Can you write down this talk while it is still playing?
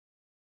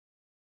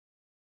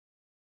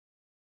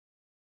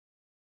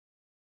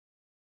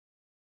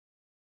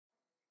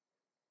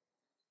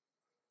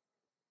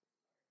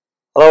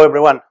Hello,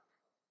 everyone.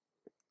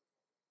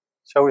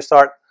 Shall we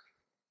start?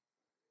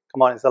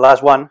 Come on, it's the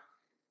last one.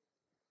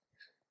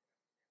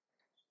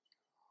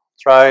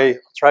 Try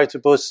to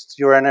boost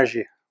your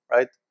energy,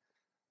 right?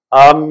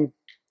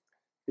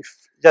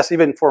 Just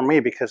even for me,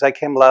 because I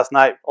came last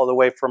night all the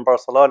way from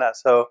Barcelona,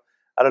 so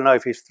I don't know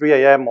if it's 3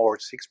 a.m. or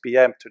 6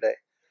 p.m. today.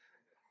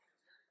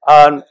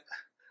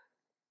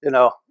 You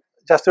know,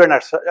 just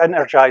to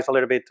energize a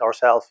little bit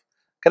ourselves.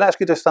 Can I ask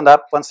you to stand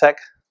up 1 sec?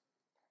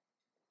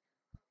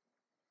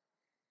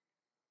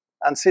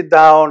 And sit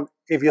down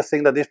if you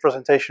think that this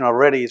presentation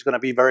already is going to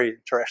be very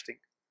interesting.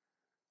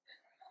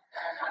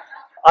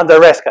 And the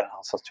rest can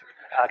also too.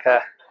 Okay.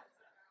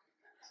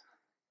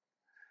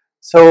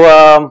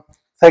 So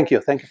thank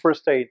you for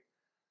staying.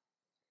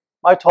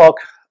 My talk,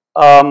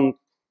 I'm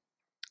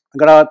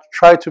going to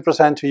try to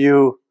present to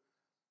you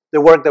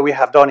the work that we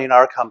have done in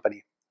our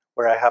company,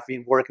 where I have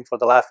been working for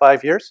the last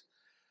 5 years.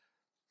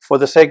 For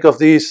the sake of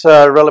this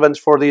relevance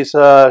for this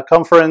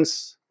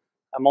conference,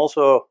 I'm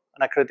also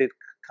an accredited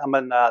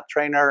Kanban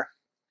trainer,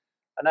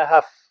 and I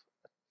have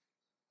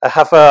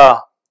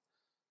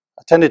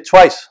attended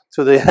twice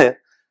to the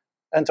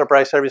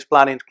enterprise service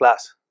planning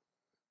class,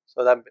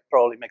 so that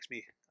probably makes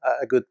me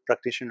a good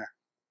practitioner.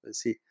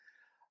 Let's see.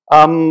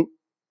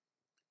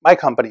 My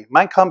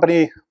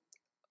company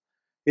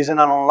is an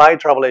online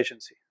travel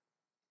agency,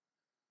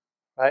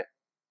 right?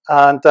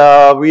 And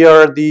we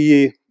are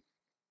the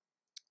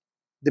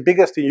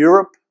biggest in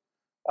Europe.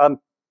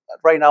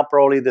 Right now,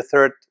 probably the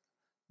third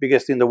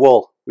biggest in the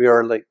world. We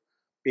are like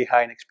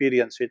behind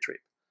Expedia and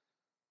Ctrip.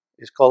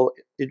 It's called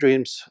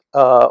eDreams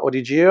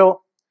ODGO.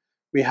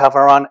 We have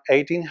around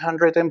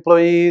 1,800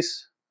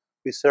 employees.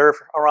 We serve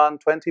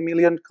around 20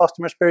 million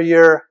customers per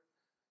year.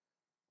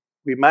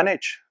 We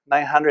manage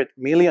 900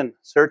 million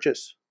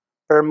searches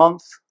per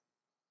month.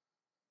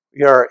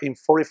 We are in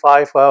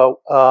 45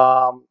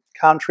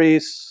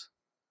 countries,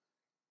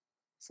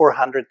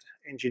 400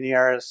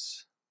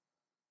 engineers.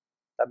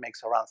 That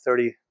makes around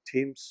 30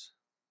 teams.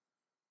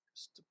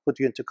 Just to put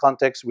you into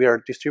context, we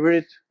are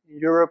distributed in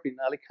Europe, in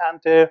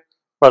Alicante.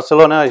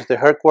 Barcelona is the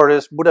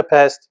headquarters,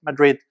 Budapest,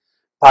 Madrid,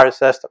 Paris,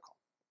 Stockholm.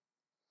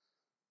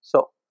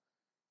 So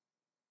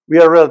we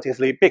are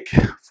relatively big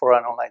for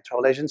an online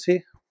travel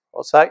agency,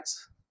 all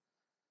sides.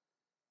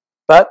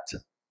 But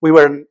we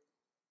were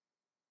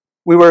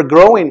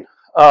growing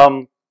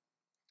through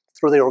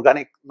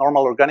the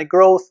normal organic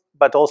growth,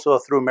 but also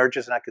through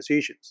mergers and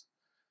acquisitions.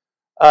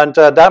 And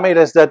that made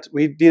us that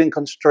we didn't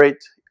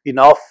concentrate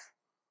enough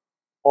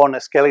on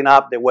scaling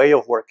up the way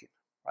of working,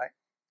 right?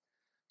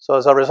 So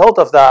as a result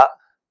of that,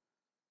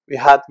 we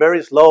had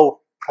very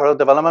slow product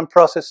development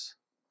process,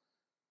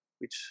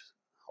 which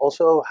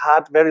also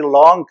had very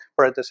long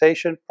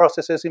prioritization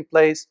processes in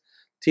place.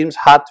 Teams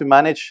had to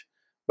manage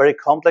very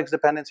complex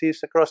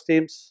dependencies across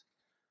teams.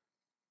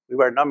 We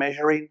were not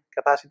measuring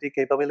capacity,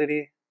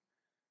 capability,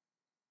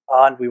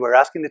 and we were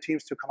asking the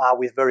teams to come out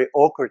with very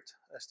awkward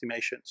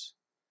estimations.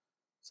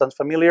 Sounds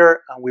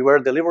familiar? And we were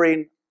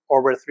delivering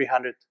over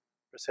 300%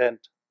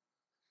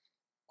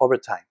 over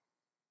time.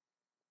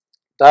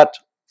 That,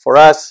 for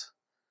us,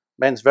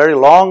 means very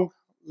long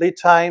lead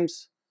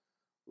times,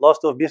 loss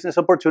of business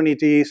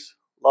opportunities,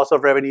 loss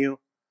of revenue,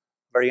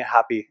 very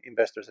unhappy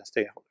investors and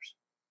stakeholders.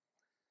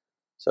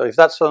 So if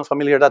that sounds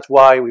familiar, that's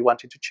why we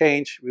wanted to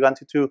change. We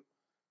wanted to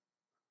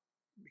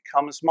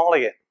become small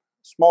again,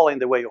 small in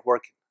the way of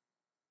working.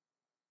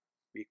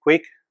 Be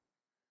quick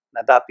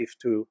and adaptive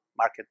to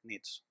market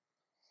needs.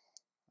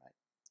 Right.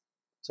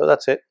 So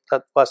that's it.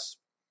 That was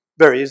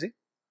very easy.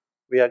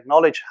 We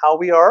acknowledge how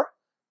we are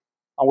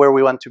and where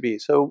we want to be.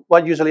 So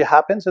what usually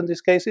happens in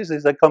these cases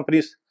is that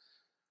companies,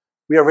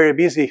 we are very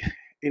busy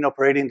in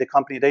operating the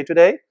company day to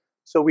day,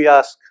 so we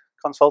ask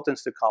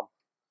consultants to come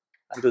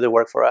and do the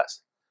work for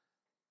us.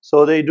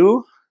 So they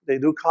do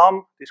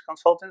come, these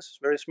consultants,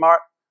 very smart,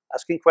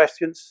 asking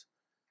questions,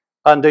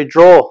 and they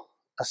draw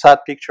a sad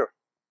picture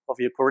of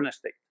your current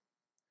state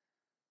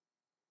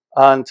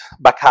and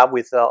back up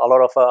with a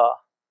lot of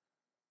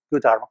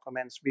good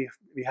arguments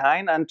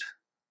behind, and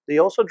they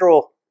also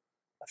draw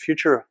a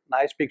future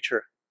nice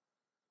picture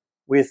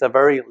with a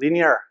very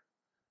linear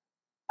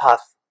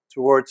path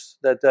towards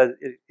that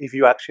if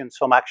you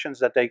some actions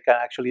that they can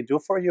actually do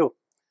for you,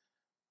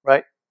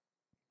 right?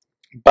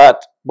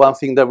 But one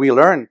thing that we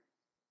learn,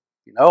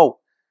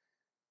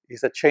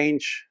 is that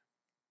change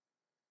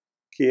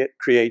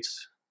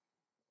creates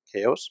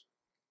chaos,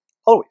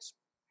 always.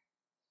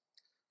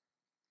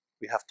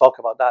 We have talked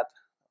about that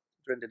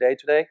during the day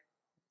today,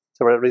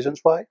 several reasons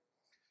why.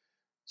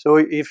 So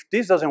if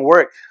this doesn't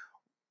work,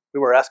 we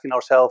were asking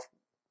ourselves,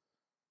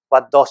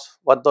 what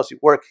does it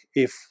work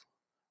if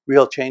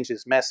real change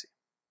is messy?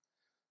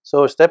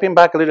 So stepping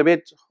back a little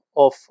bit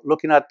of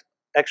looking at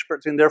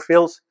experts in their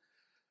fields,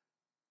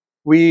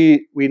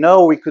 we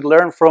know we could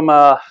learn from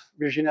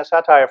Virginia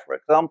Satir, for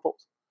example,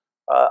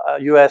 a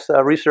US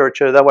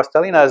researcher that was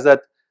telling us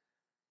that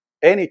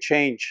in any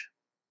change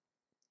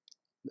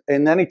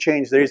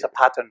there is a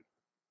pattern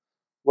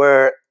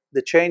where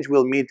the change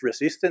will meet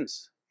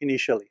resistance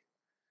initially.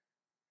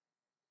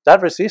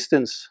 That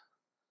resistance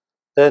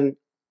then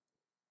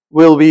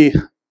will be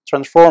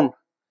transformed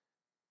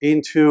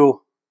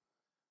into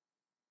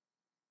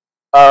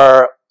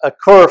a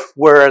curve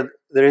where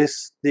there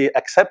is the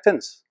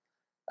acceptance,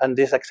 and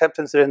this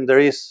acceptance, then there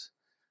is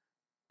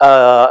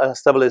a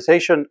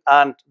stabilization,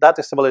 and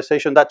that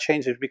stabilization, that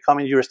change is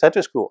becoming your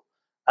status quo,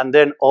 and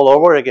then all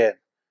over again,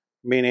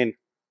 meaning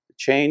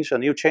change,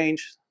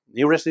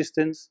 new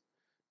resistance,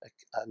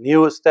 a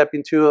new step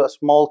into a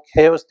small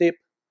chaos dip.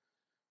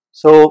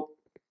 So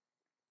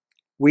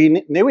we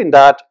knew in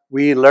that,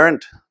 we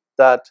learned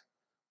that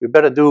we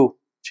better do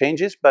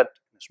changes, but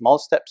in small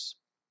steps.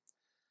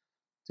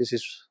 This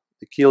is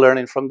the key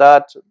learning from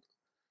that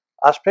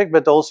aspect,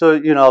 but also,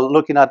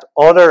 looking at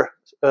other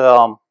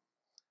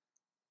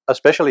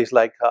specialists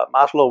like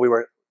Maslow,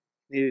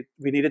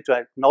 we needed to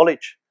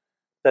acknowledge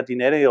that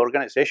in any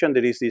organization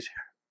there is this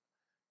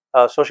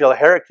social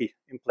hierarchy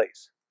in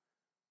place,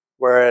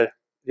 where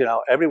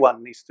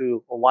everyone needs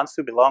to or wants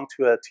to belong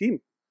to a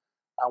team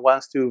and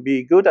wants to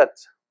be good at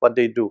what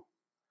they do.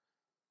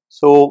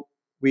 So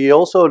we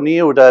also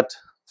knew that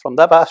from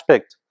that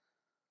aspect,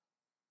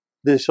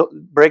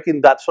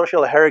 breaking that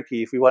social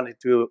hierarchy, if we wanted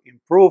to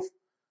improve,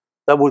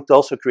 that would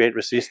also create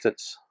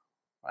resistance,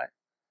 right?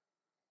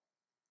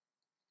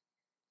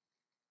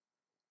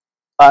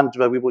 And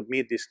we would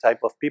meet this type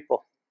of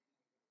people.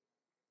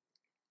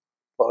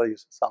 Probably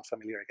sounds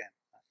familiar again.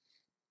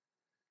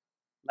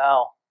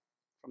 Now,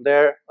 from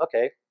there,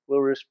 okay, we'll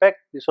respect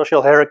the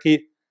social hierarchy,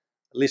 at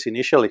least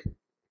initially.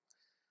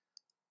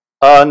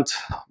 And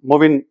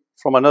moving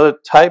from another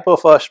type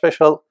of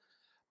special,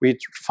 we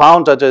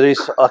found that there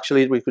is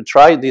actually, we could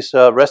try this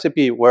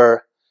recipe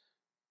where,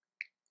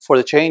 for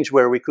the change,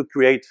 where we could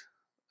create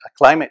a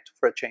climate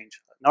for a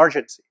change, an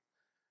urgency.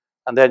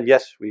 And then,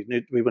 yes, we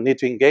would need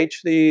to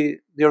engage the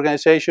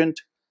organization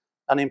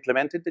and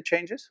implemented the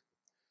changes.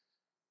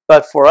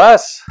 But for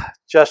us,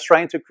 just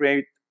trying to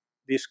create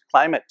this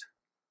climate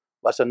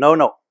was a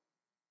no-no.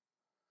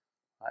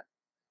 Right?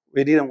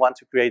 We didn't want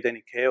to create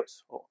any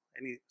chaos or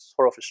any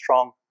sort of a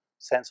strong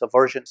sense of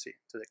urgency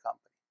to the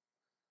company.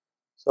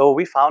 So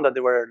we found that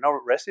there were no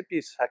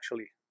recipes,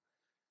 actually.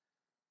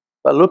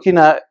 But looking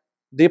at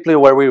deeply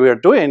what we were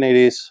doing, it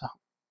is,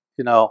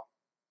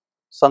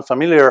 sound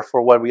familiar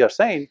for what we are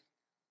saying.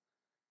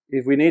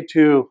 If we need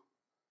to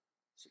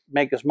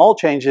make small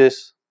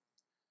changes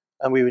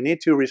and we need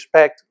to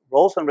respect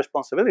roles and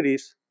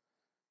responsibilities,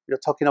 we're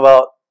talking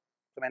about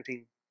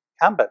implementing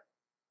Kanban.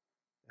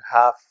 We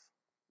have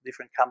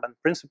different Kanban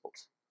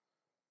principles,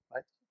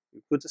 right?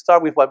 We could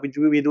start with what we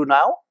do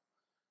now,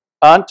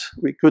 and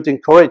we could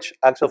encourage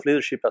acts of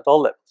leadership at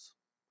all levels.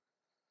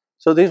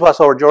 So this was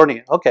our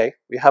journey. Okay,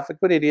 we have a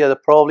good idea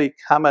that probably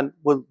Kanban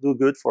will do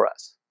good for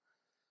us.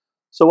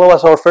 So what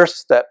was our first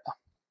step?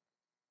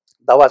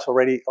 That was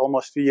already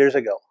almost 2 years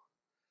ago.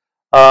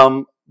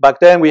 Back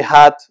then we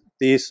had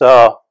this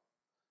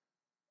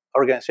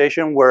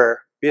organization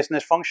where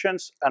business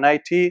functions and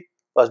IT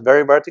was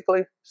very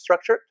vertically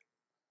structured.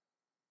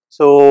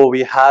 So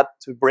we had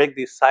to break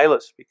these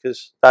silos,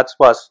 because that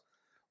was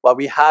what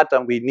we had,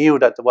 and we knew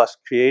that it was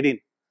creating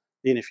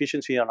the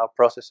inefficiency in our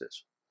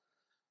processes.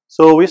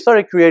 So we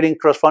started creating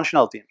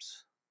cross-functional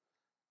teams,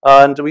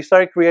 and we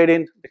started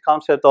creating the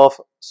concept of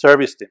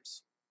service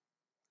teams.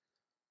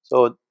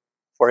 So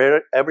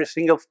for every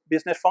single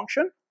business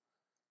function,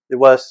 it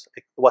was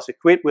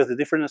equipped with the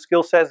different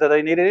skill sets that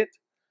I needed,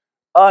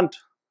 and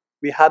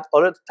we had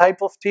other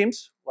type of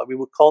teams, what we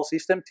would call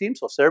system teams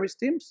or service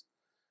teams,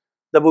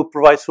 that would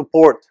provide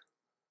support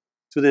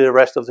to the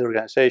rest of the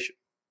organization.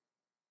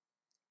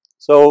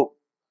 So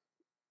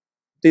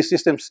these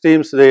systems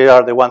teams, they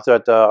are the ones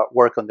that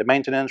work on the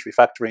maintenance,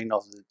 refactoring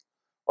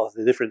of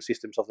the different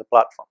systems of the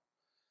platform.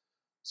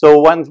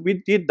 So when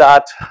we did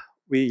that,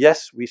 we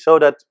saw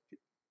that it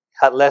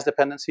had less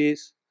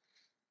dependencies.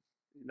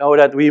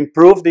 That we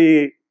improved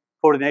the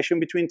coordination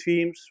between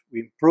teams, we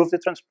improved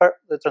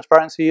the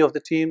transparency of the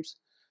teams,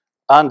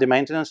 and the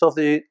maintenance of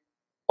the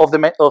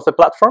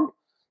platform.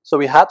 So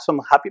we had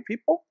some happy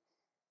people,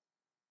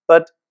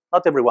 but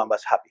not everyone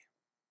was happy.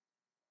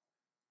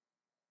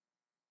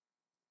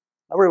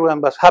 Everyone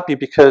was happy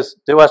because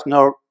there was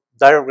no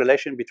direct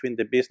relation between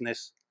the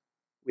business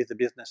with the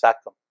business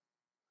outcome.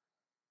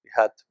 We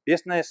had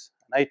business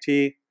and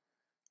IT,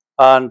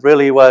 and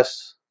really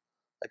was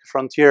like a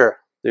frontier.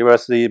 There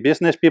was the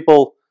business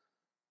people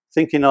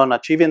thinking on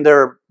achieving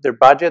their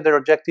budget, their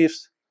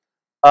objectives,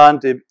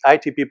 and the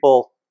IT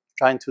people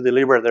trying to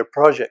deliver their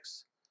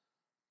projects.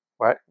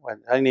 Right?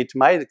 When I need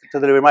to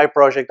deliver my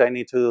project, I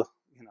need to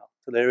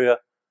deliver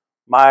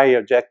my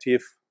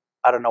objective.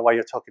 I don't know what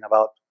you're talking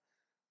about.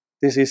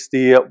 This is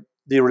the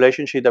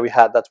relationship that we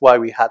had. That's why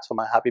we had some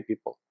unhappy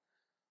people.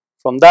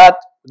 From that,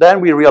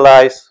 then we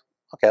realized,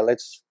 okay,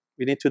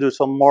 we need to do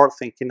some more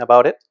thinking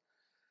about it.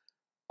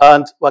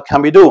 And what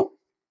can we do?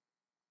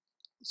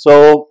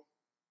 So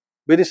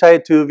we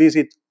decided to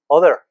visit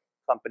other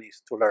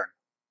companies to learn.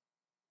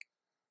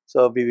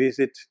 So we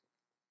visit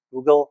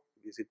Google,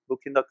 we visit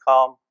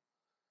Booking.com,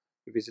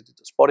 we visited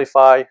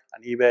Spotify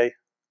and eBay,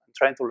 and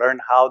trying to learn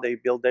how they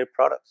build their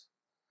products.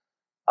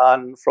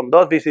 And from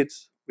those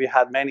visits, we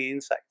had many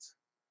insights.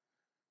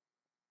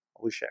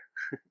 we share.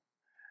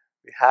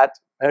 We had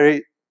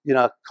very,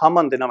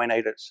 common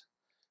denominators.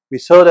 We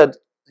saw that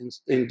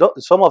in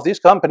some of these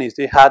companies,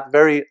 they had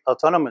very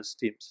autonomous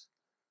teams,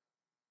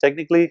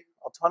 technically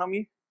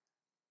autonomy,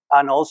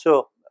 and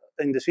also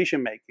in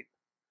decision making.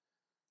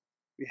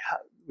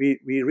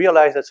 We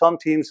realized that some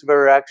teams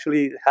were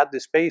actually had the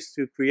space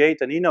to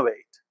create and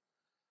innovate,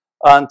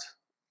 and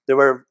there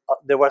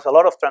was a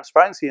lot of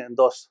transparency in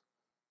those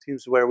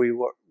teams where we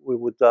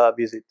would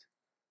visit,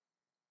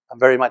 and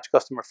very much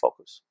customer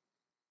focus.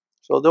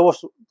 So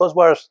those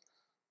were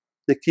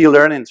the key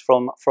learnings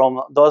from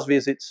those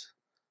visits,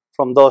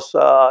 from those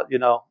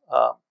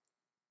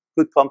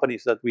good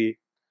companies that we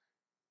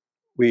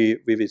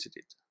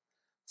visited.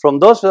 From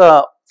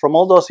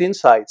all those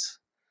insights,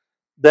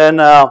 then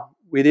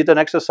we did an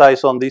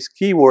exercise on these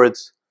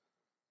keywords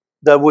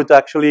that would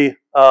actually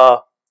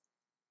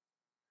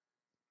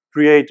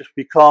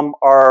become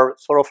our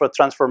sort of a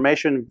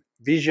transformation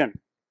vision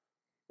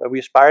where we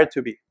aspire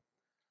to be.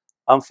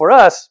 And for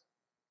us,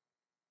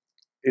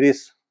 it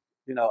is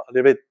a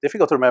little bit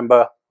difficult to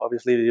remember.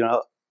 Obviously,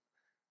 the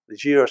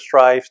Giro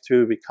strives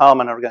to become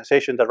an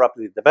organization that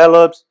rapidly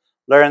develops,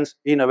 learns,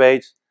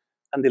 innovates,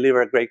 and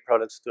delivers great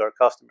products to our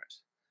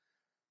customers.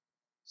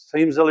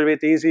 Seems a little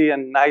bit easy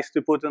and nice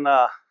to put in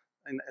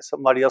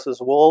somebody else's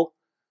wall,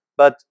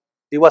 but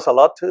it was a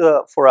lot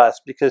for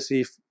us, because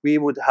if we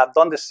would have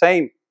done the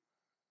same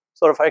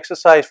sort of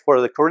exercise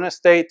for the current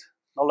state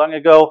not long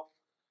ago,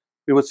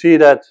 we would see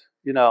that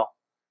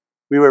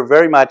we were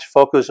very much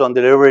focused on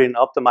delivering,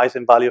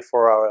 optimizing value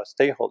for our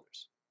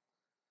stakeholders.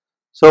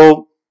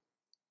 So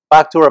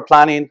back to our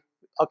planning.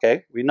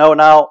 Okay, we know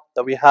now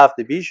that we have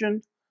the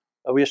vision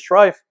that we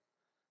strive,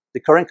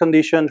 the current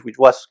conditions, which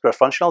was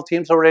cross-functional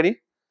teams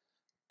already,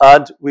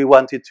 and we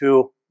wanted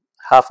to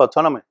have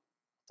autonomy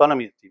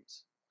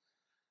teams.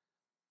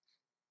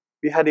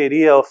 We had the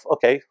idea of,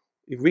 okay,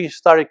 if we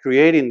started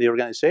creating the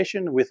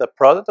organization with a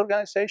product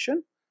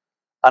organization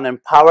and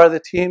empower the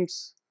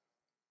teams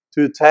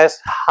to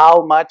test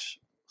how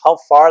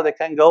far they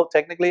can go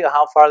technically, and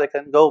how far they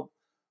can go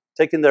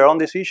taking their own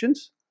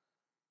decisions,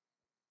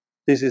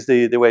 this is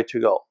the way to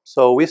go.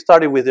 So we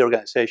started with the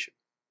organization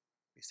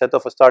instead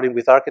of starting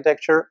with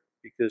architecture,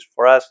 because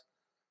for us,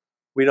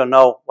 we don't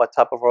know what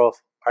type of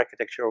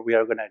architecture we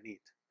are going to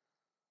need.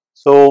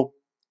 So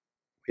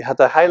we had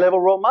a high-level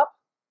roadmap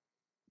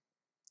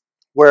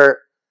where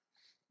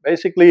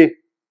basically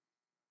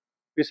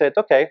we said,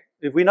 okay,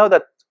 if we know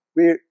that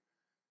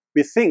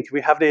we think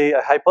we have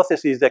the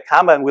hypothesis that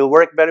Kanban will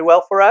work very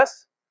well for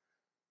us,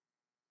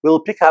 we'll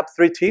pick up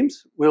 3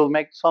 teams. We'll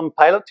make some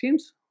pilot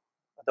teams.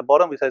 At the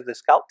bottom, we say the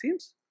scout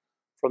teams.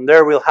 From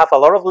there, we'll have a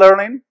lot of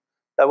learning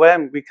that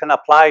when we can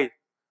apply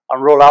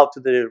and roll out to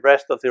the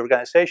rest of the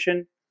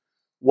organization,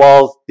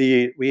 while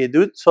we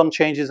do some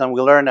changes and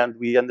we learn and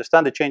we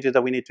understand the changes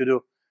that we need to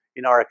do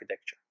in our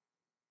architecture.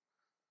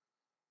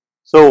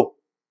 So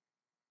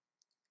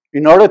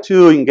in order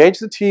to engage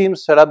the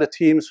teams, set up the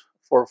teams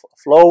for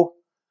flow,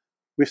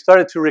 we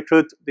started to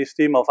recruit this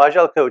team of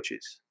agile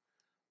coaches.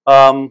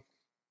 Part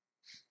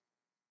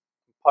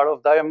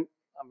of them,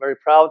 I'm very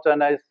proud,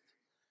 and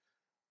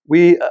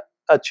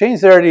a change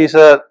there is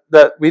that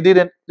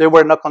they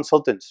were not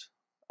consultants.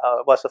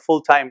 It was a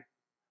full-time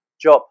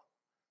job.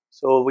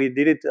 So we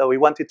did it. We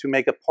wanted to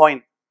make a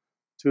point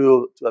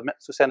to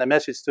send a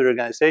message to the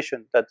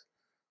organization that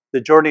the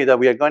journey that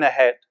we are going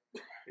ahead,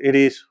 it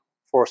is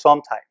for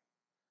some time.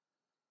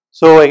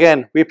 So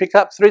again, we pick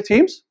up 3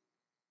 teams,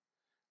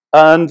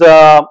 and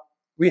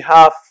we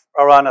have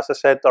around, as I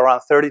said,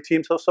 around 30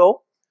 teams or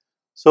so.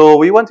 So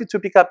we wanted to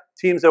pick up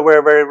teams that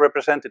were very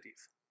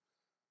representative.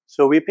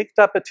 So we picked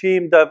up a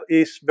team that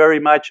is very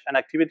much an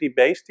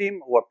activity-based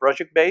team or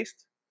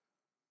project-based,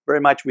 very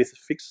much with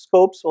fixed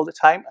scopes all the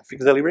time and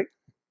fixed delivery.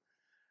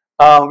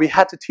 We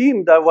had a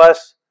team that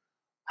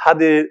had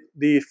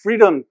the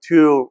freedom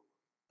to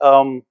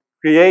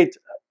create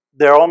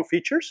their own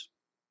features,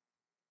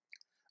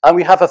 and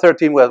we have a third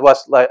team that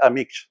was like a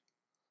mix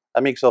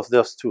of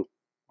those two.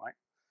 Right?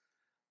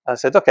 I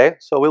said, okay,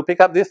 so we'll pick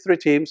up these 3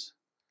 teams,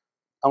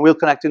 and we'll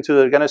connect into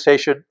the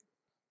organization,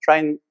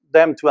 trying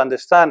them to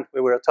understand.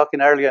 We were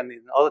talking earlier and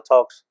in other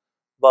talks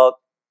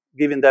about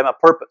giving them a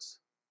purpose.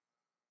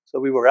 So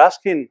we were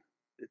asking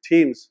the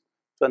teams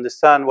to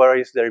understand what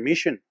is their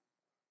mission,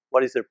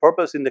 what is their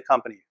purpose in the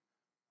company,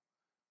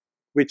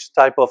 which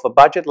type of a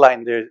budget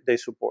line they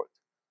support,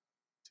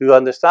 to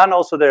understand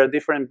also their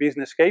different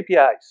business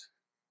KPIs.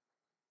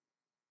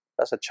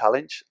 That's a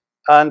challenge.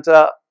 And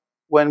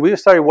when we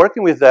started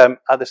working with them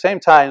at the same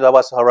time, that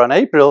was around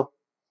April,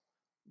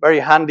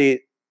 very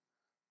handy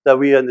that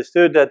we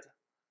understood that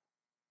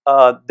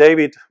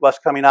David was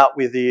coming out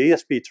with the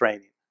ESP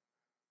training.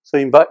 So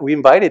we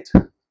invited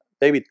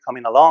David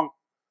coming along,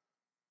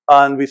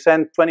 and we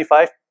sent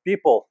 25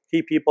 people,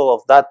 key people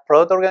of that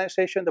product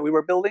organization that we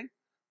were building,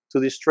 to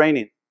this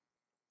training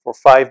for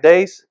 5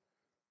 days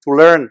to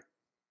learn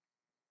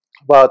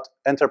about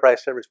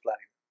enterprise service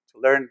planning, to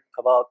learn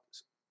about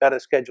better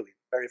scheduling,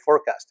 better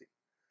forecasting,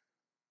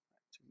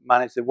 to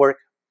manage the work.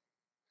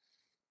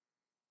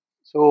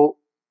 So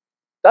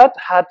that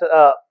had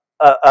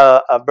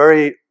a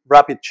very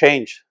rapid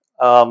change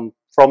from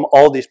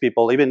all these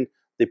people, even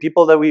the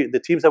people that the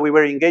teams that we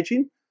were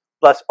engaging,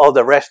 plus all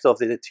the rest of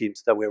the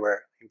teams that we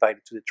were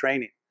invited to the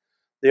training.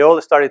 They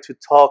all started to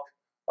talk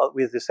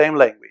with the same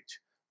language.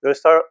 They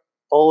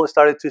all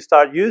started to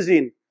start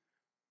using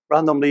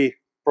randomly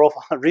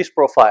risk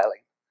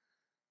profiling,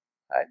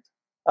 right?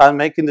 And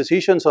making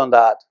decisions on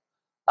that,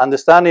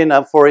 understanding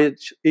for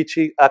each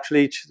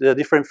the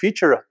different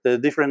feature, the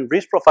different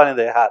risk profiling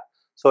they had.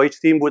 So each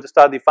team would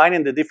start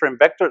defining the different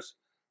vectors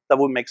that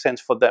would make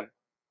sense for them.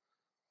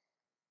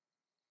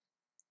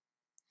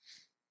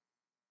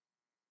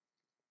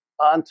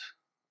 And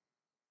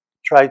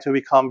try to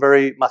become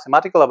very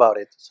mathematical about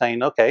it,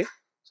 saying, okay,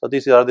 so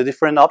these are the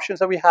different options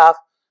that we have,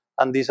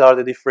 and these are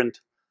the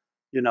different,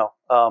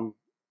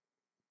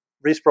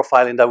 risk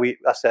profiling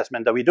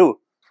assessment that we do.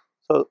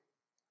 So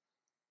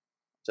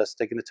just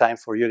taking the time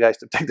for you guys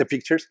to take the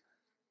pictures.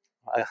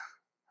 Okay.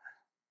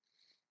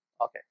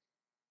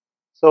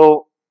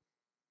 So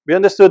we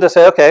understood to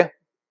say, okay,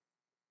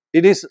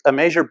 it is a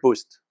major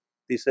boost,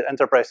 this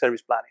enterprise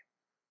service planning,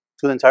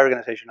 to the entire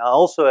organization, and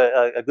also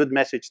a good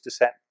message to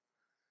send.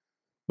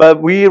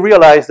 But we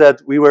realized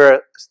that we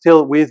were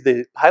still with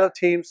the pilot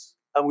teams,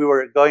 and we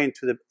were going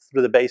through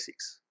the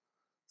basics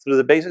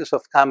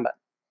of Kanban.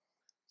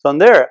 So on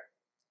there,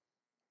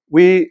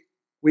 we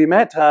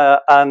met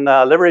and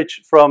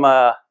leveraged from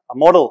a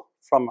model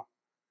from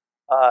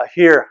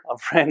here, our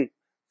friend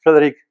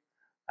Frederic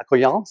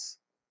Accoyance,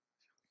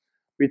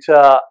 which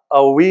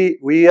we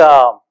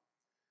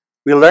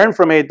learned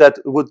from it that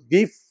it would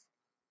give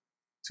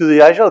to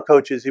the Agile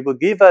coaches, it would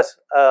give us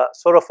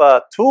sort of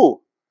a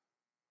tool,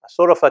 a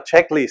sort of a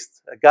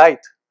checklist, a guide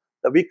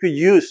that we could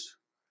use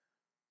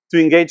to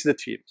engage the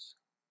teams.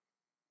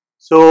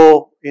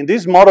 So in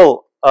this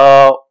model,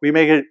 we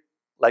make it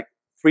like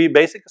three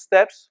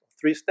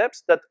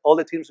steps that all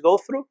the teams go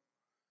through,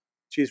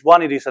 which is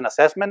one, it is an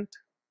assessment,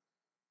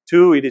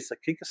 two, it is a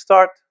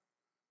kickstart,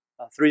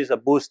 and three is a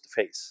boost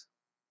phase.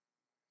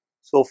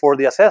 So for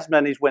the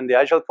assessment is when the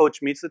Agile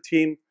coach meets the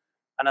team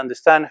and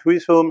understand who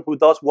is whom, who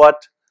does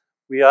what.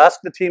 We ask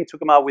the team to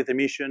come out with a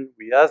mission.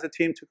 We ask the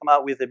team to come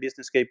out with the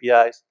business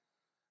KPIs.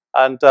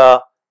 And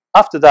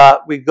after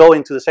that, we go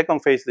into the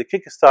second phase, the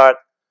kickstart,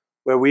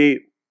 where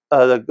we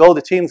go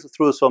the team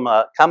through some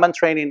Kanban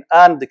training,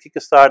 and the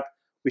kickstart,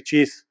 which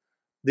is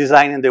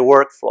designing the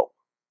workflow.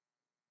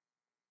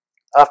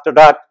 After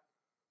that,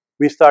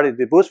 we started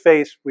the boost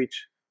phase,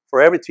 which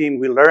for every team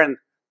we learned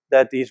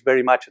that is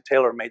very much a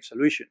tailor-made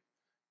solution.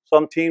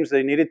 Some teams,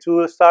 they needed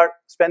to start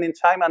spending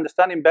time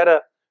understanding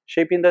better,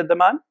 shaping the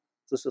demand,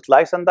 to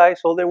slice and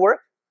dice all their work.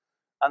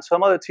 And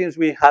some other teams,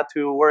 we had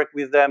to work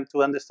with them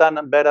to understand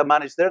and better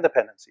manage their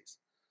dependencies.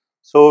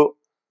 So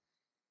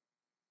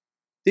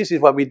this is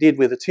what we did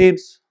with the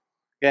teams.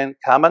 Again,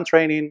 Kanban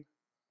training,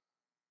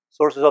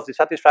 sources of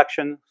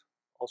dissatisfaction,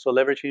 also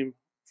leveraging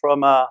from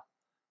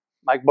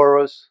Mike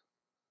Burrows,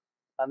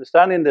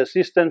 understanding the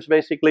systems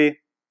basically,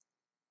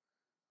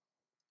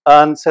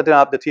 and setting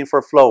up the team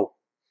for flow.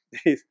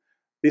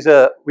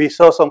 We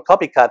saw some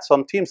copycats,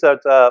 some teams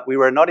that we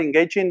were not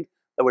engaging,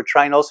 that were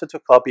trying also to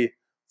copy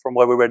from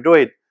what we were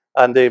doing.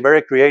 And they're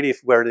very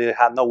creative where they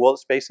had no wall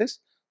spaces.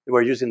 They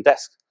were using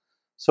desks.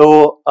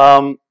 So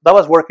that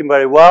was working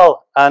very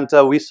well. And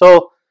we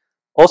saw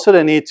also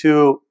the need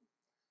to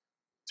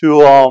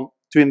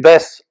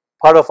invest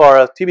part of our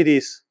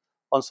activities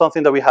on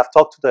something that we have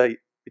talked today,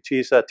 which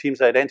is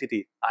team's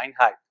identity,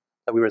 Einheit,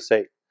 that we were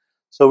saying.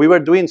 So we were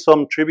doing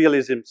some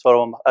trivialism sort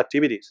of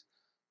activities.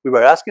 We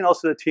were asking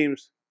also the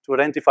teams to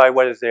identify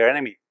what is their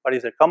enemy, what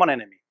is their common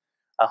enemy,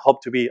 and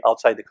hope to be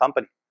outside the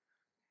company,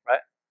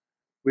 right?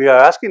 We are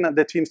asking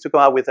the teams to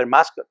come out with their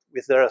mascot,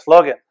 with their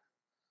slogan.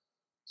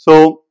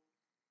 So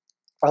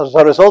as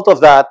a result of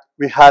that,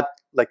 we had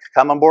like a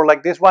Kanban board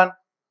like this one,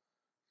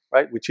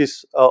 right, which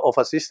is of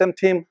a system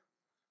team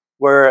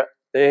where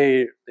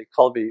they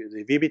call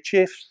the VB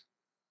chiefs.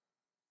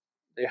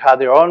 They had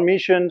their own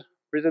mission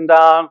written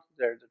down.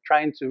 They're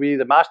trying to be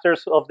the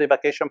masters of the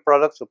vacation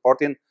product,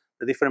 supporting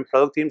the different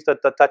product teams that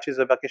touches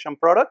the vacation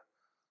product.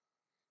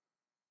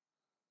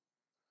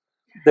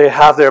 They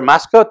have their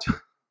mascot,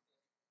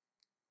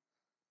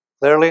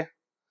 clearly.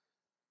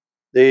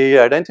 They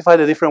identify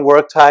the different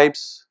work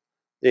types.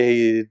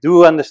 They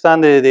do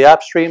understand the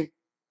upstream.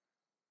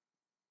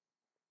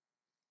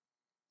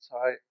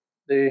 Sorry.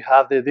 They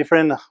have the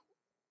different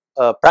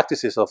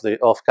practices of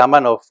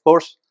Kanban, of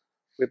course,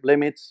 with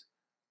limits.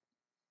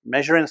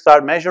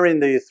 Start measuring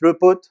the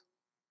throughput,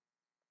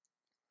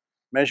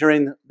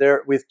 measuring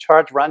there with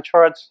run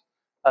charts,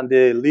 and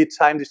the lead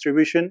time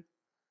distribution.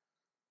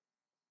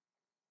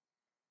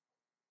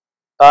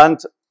 And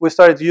we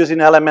started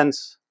using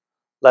elements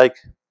like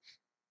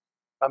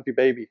grumpy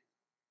baby,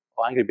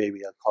 or angry baby,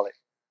 I'll call it.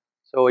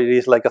 So it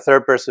is like a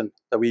third person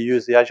that we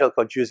use, the Agile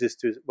coach uses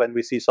to, when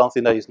we see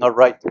something that is not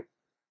right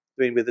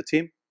doing with the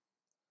team,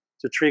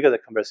 to trigger the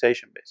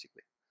conversation,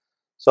 basically.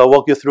 So I'll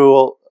walk you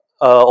through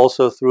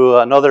also through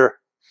another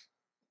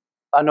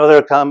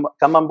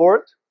Kanban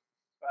board.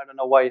 I don't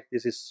know why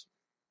this is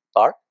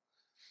dark.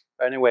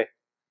 Anyway,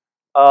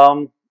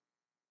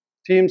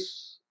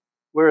 teams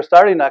we're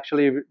starting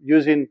actually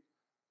using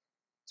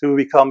to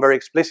become very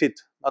explicit,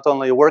 not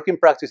only working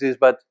practices,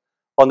 but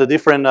on the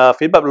different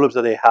feedback loops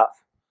that they have,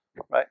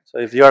 right? So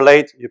if you're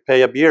late, you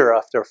pay a beer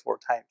after 4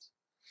 times,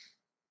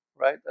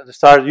 right? And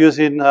start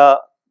using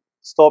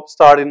stop,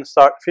 starting,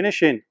 start,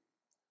 finishing,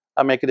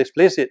 and make it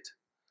explicit.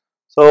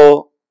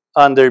 So,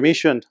 and their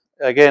mission,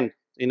 again,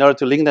 in order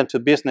to link them to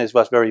business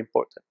was very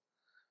important.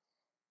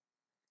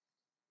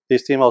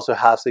 This team also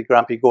has the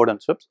Grumpy Gordon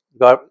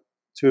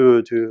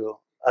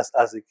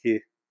as the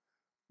key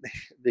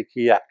the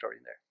key actor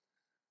in there.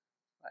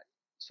 Right.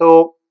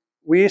 So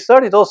we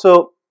started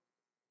to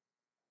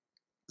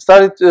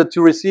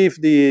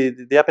receive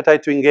the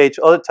appetite to engage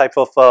other type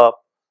of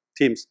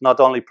teams, not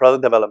only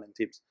product development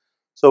teams.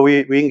 So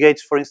we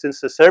engaged, for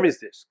instance, the service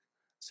desk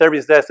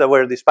that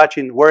were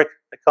dispatching work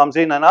that comes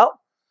in and out.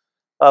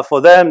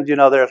 For them,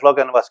 their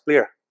slogan was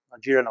clear: "No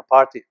Jira, no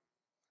party."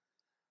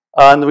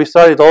 And we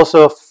started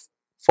also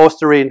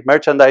fostering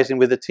merchandising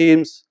with the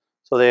teams.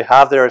 So they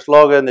have their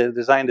slogan, they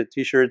design the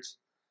T-shirts,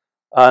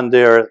 and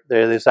they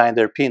design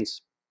their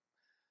pins.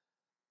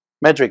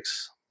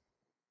 Metrics.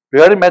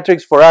 Regarding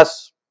metrics, for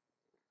us,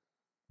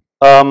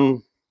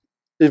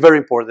 is very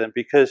important,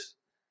 because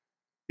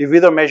if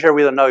we don't measure,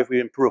 we don't know if we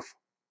improve.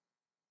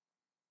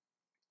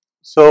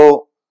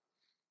 So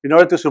in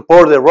order to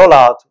support the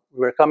rollout,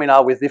 we're coming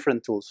out with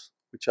different tools,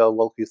 which I'll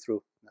walk you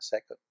through in a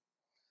second.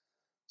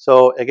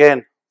 So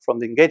again, from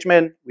the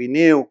engagement, we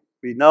know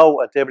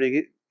at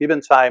every given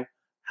time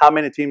how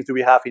many teams do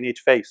we have in each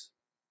phase.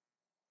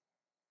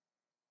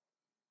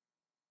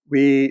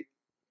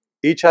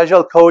 Each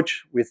Agile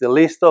coach, with the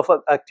list of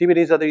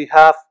activities that we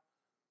have,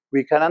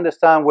 we can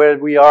understand where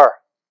we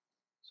are.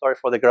 Sorry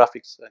for the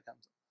graphics.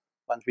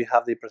 Once we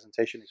have the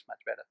presentation, it's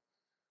much better.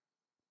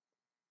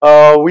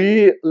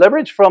 We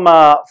leverage from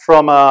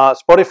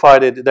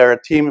Spotify their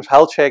team's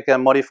health check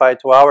and modify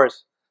to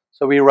ours.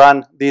 So we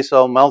run this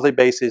on a monthly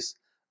basis,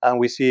 and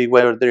we see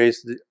whether there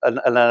is an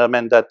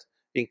element that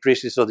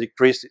increases or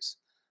decreases.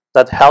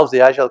 That helps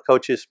the Agile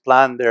coaches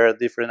plan their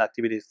different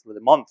activities through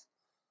the month,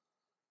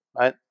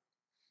 right?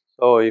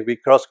 So if we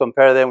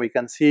cross-compare them, we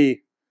can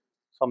see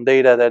some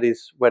data that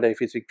is whether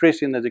if it's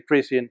increasing or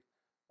decreasing.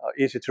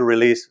 Easy to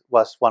release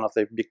was one of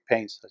the big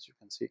pains, as you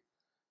can see.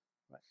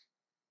 Right?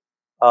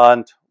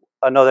 And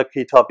another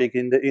key topic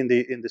in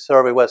the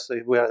survey was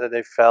whether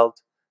they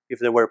felt if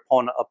they were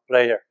upon a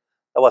player.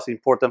 That was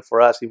important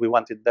for us if we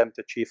wanted them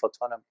to achieve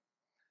autonomy.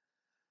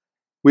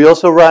 We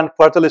also ran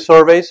quarterly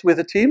surveys with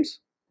the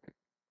teams,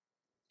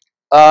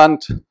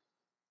 and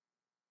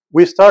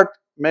we start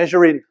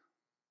measuring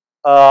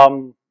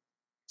some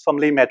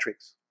lead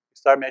metrics. We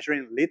start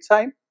measuring lead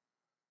time,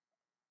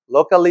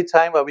 local lead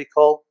time, what we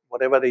call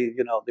whatever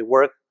the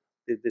work,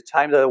 the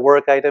time that a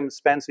work item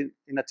spends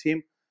in a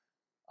team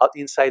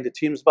inside the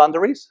team's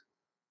boundaries.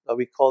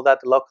 We call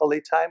that local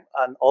lead time,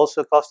 and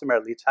also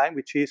customer lead time,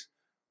 which is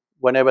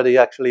whenever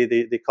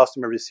the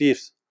customer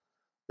receives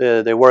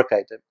the work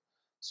item.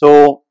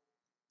 So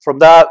from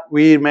that,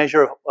 we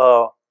measure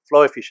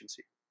flow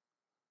efficiency.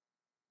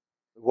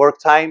 Work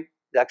time,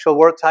 the actual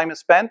work time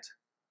spent,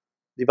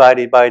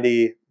 divided by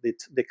the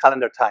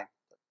calendar time.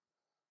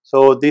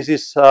 So this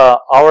is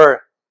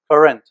our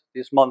current,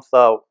 this month,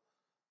 flow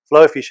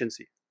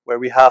efficiency, where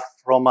we have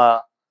from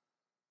a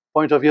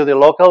point of view the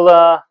local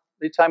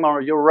lead time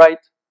on your right,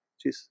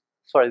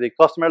 the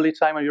customer lead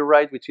time on your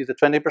right, which is the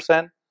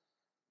 20%,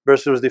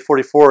 versus the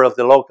 44 of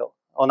the local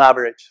on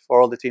average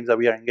for all the teams that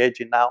we are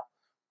engaging now,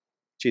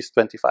 which is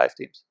 25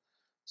 teams.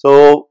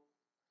 So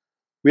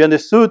we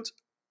understood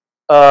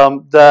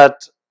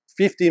that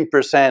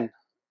 15%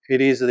 it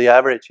is the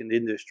average in the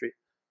industry,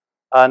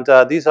 and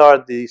these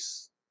are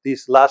these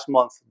last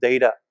month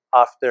data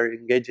after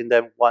engaging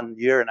them 1.5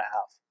 years.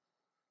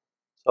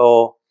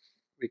 So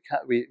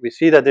we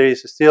see that there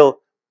is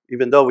still,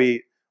 even though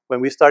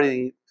when we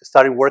started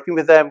working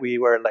with them, we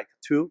were like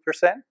 2%.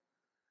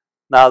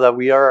 Now that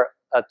we are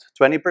at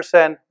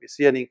 20%, we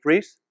see an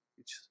increase,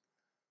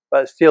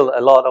 but still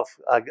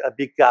a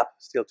big gap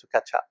still to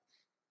catch up.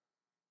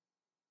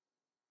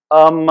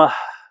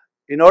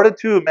 In order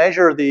to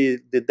measure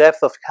the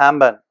depth of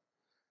Kanban,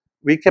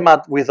 we came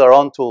up with our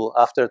own tool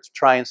after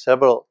trying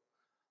several.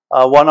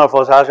 One of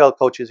our Agile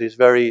coaches is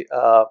very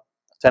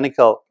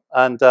technical,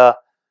 and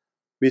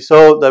we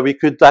saw that we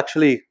could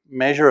actually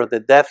measure the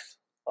depth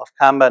of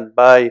Kanban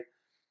by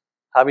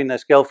having a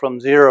scale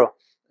from 0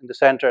 in the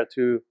center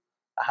to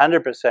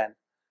 100%.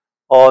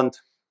 And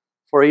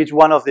for each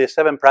one of the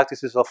 7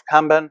 practices of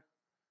Kanban,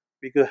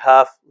 we could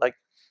have, like,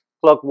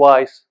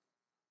 clockwise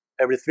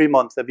every 3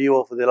 months, a view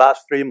of the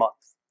last 3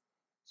 months.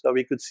 So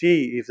we could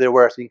see if there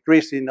was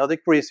increasing or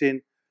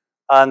decreasing,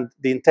 and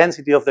the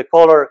intensity of the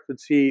color could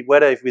see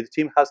whether if the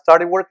team has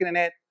started working in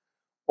it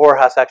or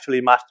has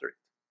actually mastered it.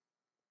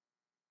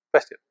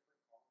 Question?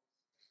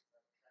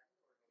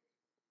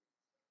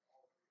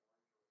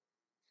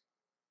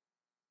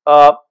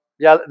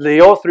 Yeah, the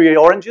all 3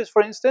 oranges,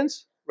 for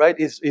instance, right,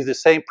 is the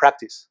same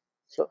practice.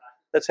 So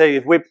let's say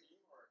if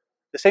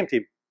the same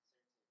team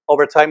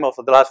over time of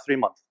the last 3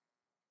 months.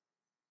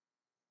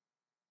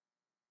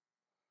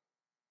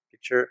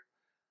 picture.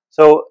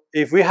 So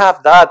if we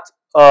have that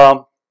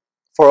for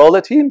all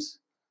the teams,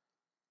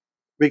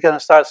 we can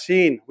start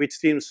seeing which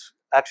teams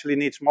actually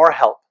needs more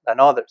help than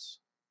others.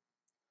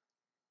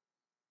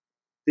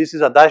 This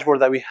is a dashboard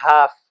that we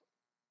have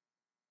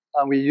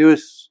and we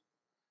use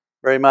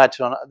very much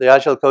on the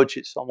Agile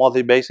coaches. On a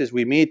monthly basis,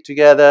 we meet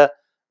together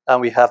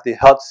and we have the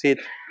hot seat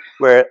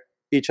where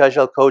each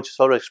Agile coach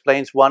sort of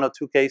explains one or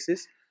two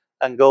cases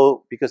and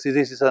go, because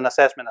this is an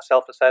assessment, a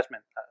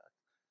self-assessment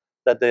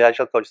that the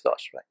Agile coach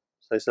does, right?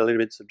 So it's a little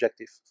bit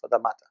subjective for that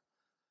matter.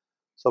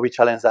 So we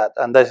challenge that,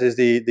 and this is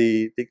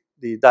the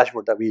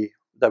dashboard that we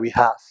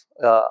have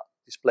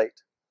displayed.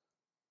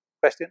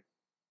 Question?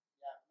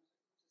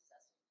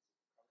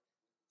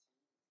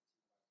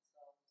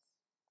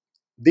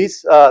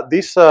 This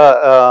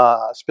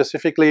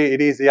specifically,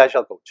 it is the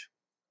Agile coach.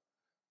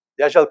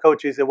 The Agile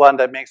coach is the one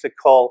that makes the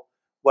call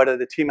whether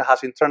the team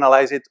has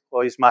internalized it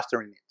or is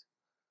mastering it.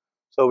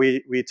 So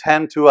we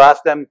tend to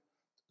ask them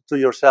to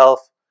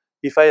yourself,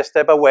 if I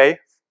step away,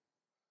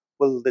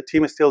 will the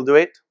team still do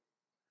it?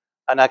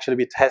 And actually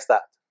we test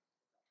that.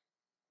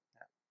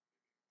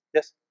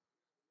 Yes?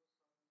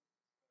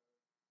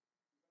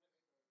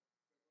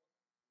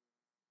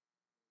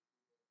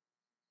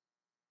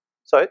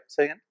 Sorry,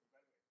 say again?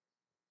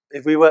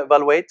 If we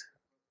evaluate?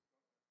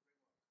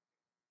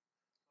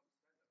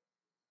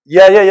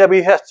 Yeah.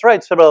 We have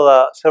tried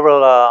several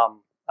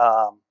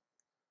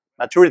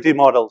maturity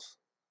models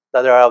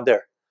that are out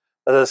there.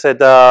 As I said,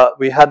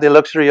 we had the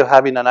luxury of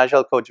having an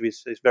Agile coach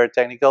which is very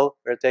technical,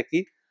 very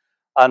techy,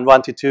 and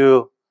wanted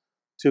to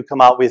come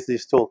out with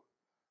this tool.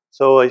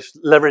 So it's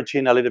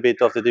leveraging a little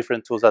bit of the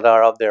different tools that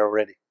are out there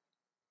already.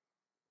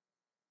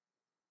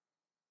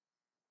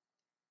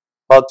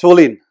 About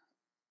tooling,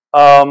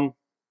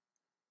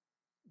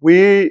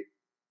 we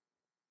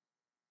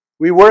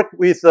work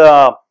with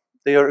the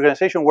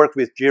organization worked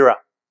with Jira,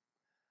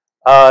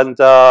 and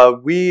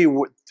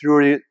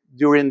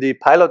during the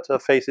pilot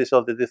phases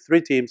of the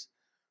three teams,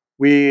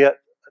 we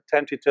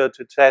attempted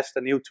to test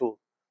a new tool.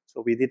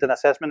 So we did an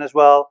assessment as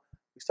well.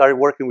 We started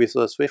working with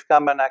Swift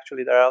Kanban,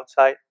 actually, they're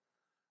outside.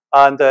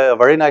 And a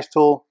very nice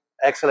tool,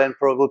 excellent,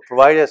 will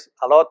provide us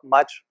a lot,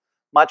 much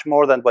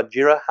more than what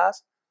Jira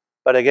has.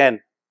 But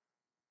again,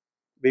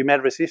 we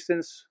met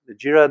resistance. The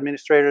Jira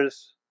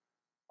administrators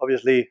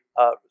obviously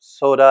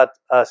saw that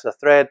as a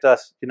threat,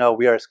 as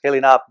we are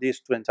scaling up this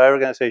to entire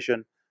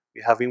organization.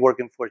 We have been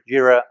working for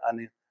Jira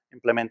and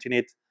implementing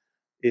it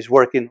is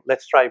working.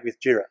 Let's try it with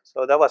Jira.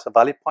 So that was a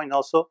valid point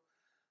also.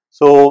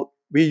 So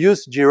we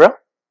use Jira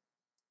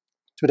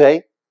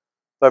today,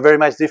 but very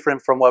much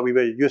different from what we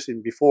were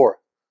using before.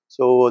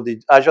 So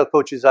the Agile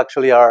coaches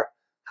actually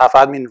have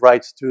admin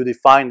rights to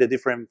define the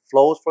different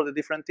flows for the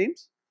different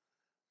teams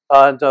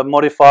and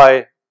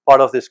modify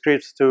part of the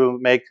scripts to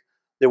make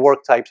the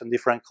work types in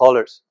different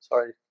colors.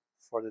 Sorry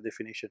for the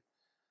definition.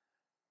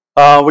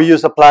 We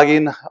use a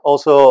plugin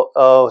also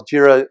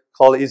Jira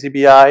called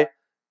EasyBI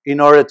in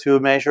order to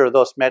measure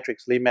those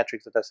metrics, lean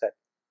metrics that I said.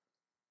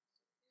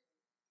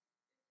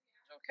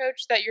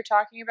 Coach that you're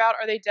talking about,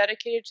 are they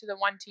dedicated to the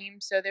one team?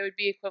 So they would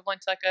be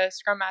equivalent to like a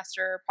Scrum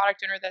Master or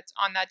product owner that's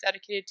on that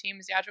dedicated team.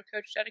 Is the Agile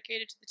coach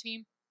dedicated to the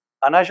team?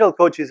 An Agile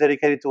coach is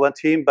dedicated to one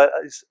team, but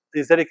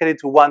is dedicated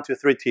to 1 to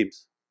 3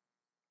 teams.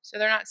 So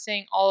they're not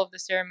seeing all of the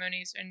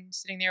ceremonies and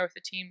sitting there with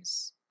the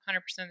teams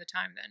 100% of the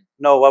time then?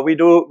 No, what we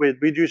do, we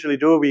usually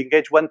do, we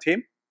engage one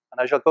team. An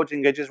Agile coach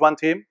engages one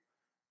team,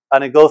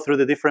 and it goes through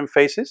the different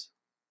phases.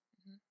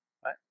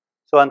 Right?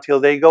 So until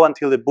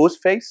the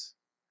boost phase,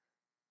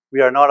 we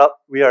are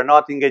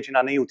not engaging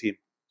a new team.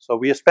 So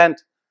we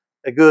spent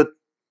a good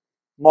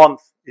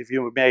month, if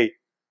you may,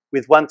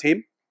 with one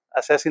team,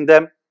 assessing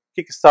them,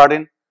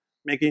 kickstarting,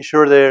 making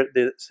sure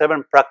the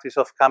 7 practices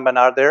of Kanban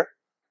are there,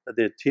 that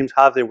the teams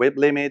have their weight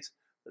limits,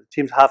 that the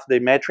teams have the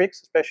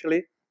metrics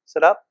especially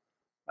set up.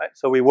 Right?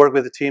 So we work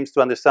with the teams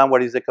to understand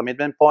what is the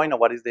commitment point or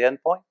what is the end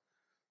point.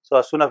 So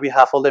as soon as we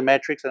have all the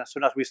metrics and as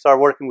soon as we start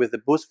working with the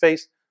boost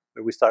phase,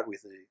 where we start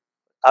with the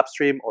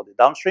upstream or the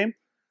downstream,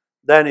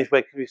 then if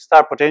we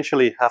start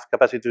potentially have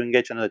capacity to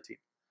engage another team.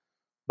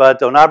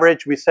 But on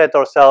average, we set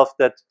ourselves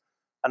that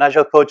an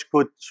Agile coach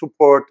could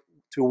support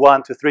to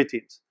 1 to 3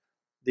 teams.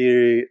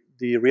 The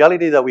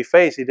reality that we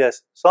face is that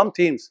some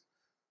teams,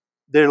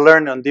 they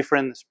learn on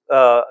different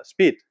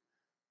speed.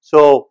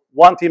 So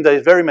one team that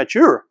is very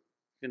mature,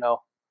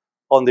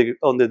 on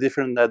the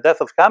different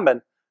depth of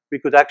Kanban, we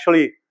could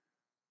actually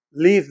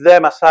leave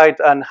them aside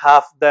and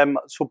have them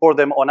support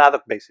them on ad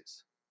hoc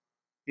basis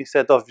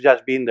instead of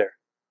just being there.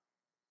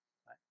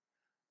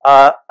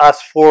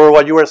 As for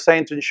what you were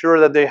saying, to ensure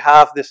that they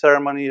have the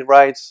ceremony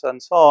rights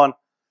and so on,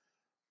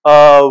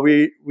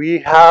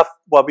 we have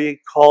what we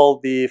call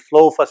the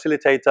flow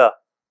facilitator,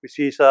 which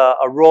is a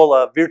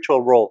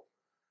virtual role.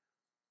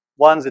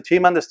 Once the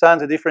team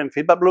understands the different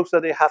feedback loops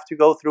that they have to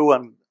go through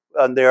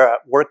and their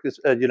work is,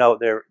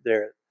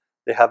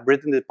 they have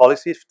written the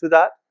policies to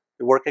that,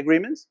 the work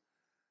agreements.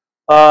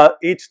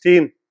 Each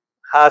team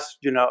has,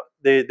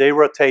 they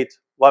rotate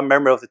one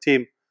member of the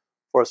team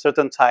for a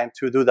certain time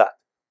to do that,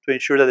 to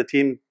ensure that the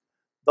team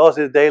does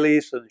the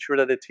dailies to ensure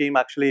that the team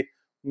actually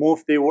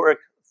moves the work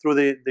through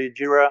the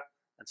Jira,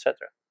 etc.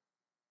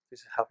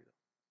 This is how we do.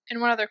 And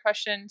one other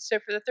question. So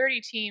for the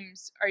 30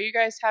 teams, are you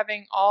guys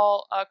having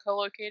all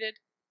co-located?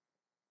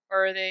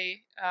 Or are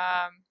they,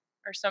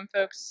 are some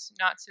folks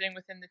not sitting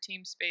within the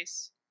team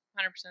space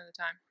 100% of the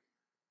time?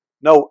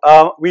 No,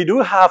 we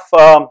do have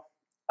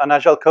an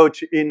agile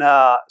coach in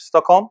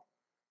Stockholm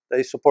that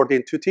is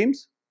supporting 2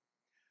 teams.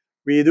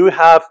 We do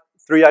have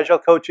 3 agile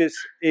coaches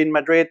in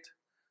Madrid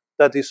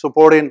that is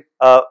supporting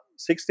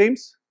 6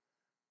 teams.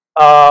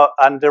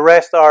 And the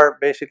rest are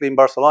basically in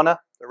Barcelona,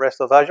 the rest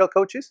of agile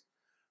coaches,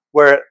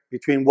 where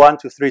between 1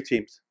 to 3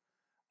 teams.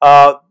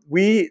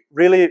 We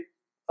really,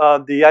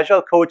 the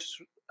agile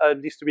coach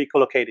needs to be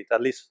co-located,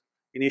 at least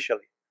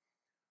initially.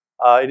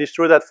 It is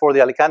true that for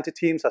the Alicante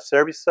teams, a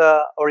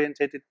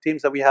service-oriented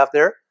teams that we have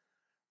there,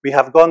 we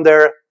have gone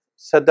there,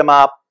 set them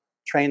up,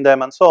 trained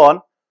them, and so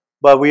on,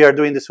 but we are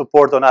doing the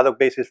support on ad hoc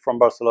basis from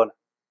Barcelona.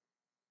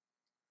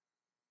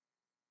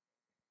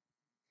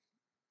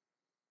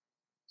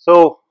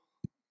 So,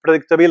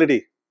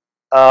 predictability.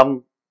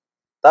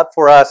 That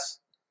for us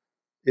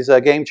is a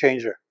game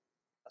changer.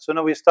 As soon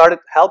as we started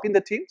helping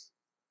the teams,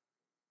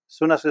 as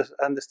soon as we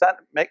understand,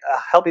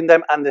 helping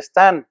them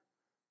understand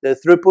the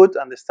throughput,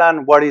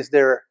 understand what is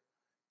their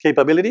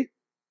capability,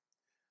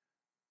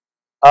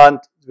 and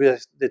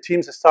the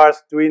teams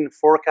starts doing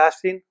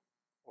forecasting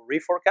or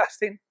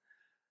reforecasting,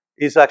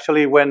 is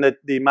actually when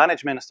the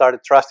management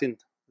started trusting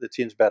the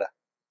teams better.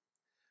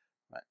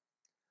 Right?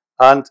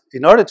 And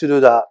in order to do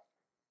that,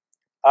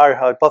 our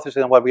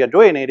hypothesis and what we are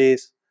doing it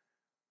is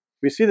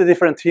we see the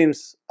different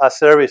teams as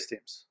service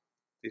teams.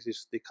 This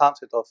is the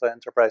concept of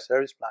enterprise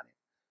service planning.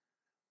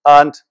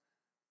 And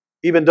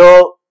even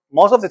though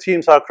most of the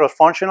teams are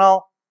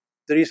cross-functional,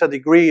 there is a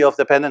degree of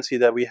dependency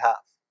that we have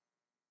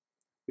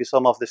with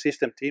some of the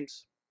system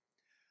teams.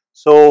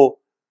 So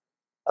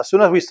as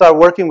soon as we start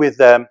working with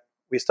them,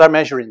 we start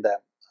measuring them.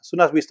 As soon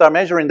as we start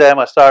measuring them,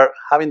 I start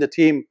having the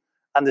team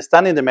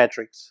understanding the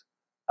metrics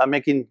and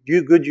making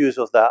good use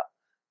of that.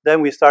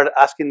 Then we start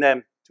asking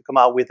them to come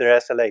out with their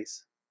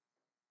SLAs.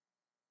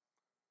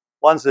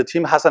 Once the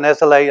team has an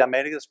SLA and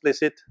made it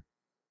explicit,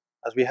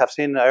 as we have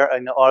seen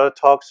in other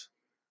talks,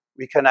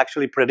 we can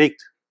actually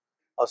predict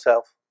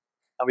ourselves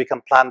and we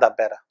can plan that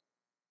better.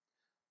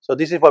 So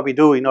this is what we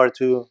do in order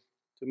to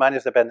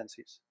manage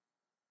dependencies.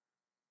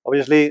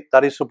 Obviously,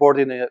 that is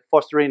supporting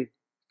fostering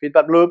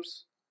feedback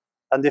loops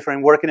and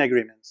different working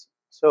agreements.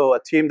 So a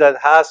team that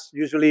has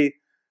usually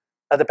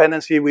a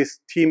dependency with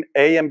team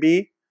A and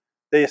B,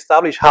 they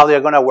establish how they're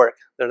going to work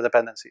their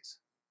dependencies.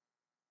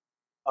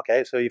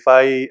 Okay, so if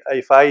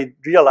I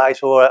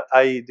realize or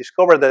I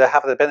discover that I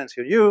have a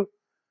dependency on you,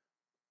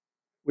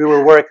 we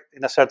will work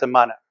in a certain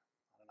manner.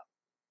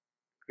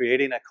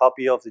 Creating a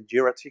copy of the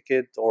Jira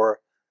ticket or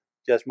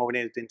just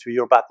moving it into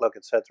your backlog,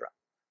 etc.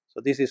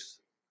 So this is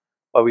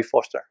what we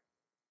foster,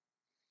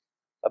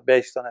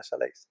 based on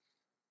SLAs.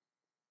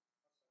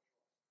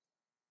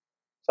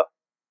 So,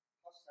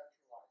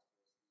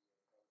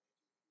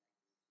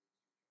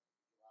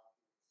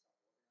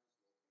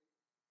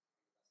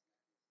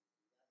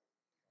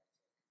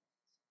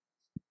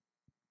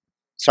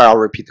 sorry, I'll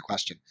repeat the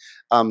question.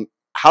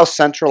 How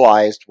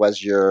centralized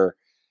was your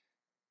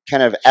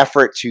kind of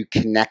effort to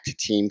connect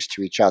teams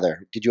to each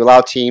other? Did you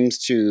allow teams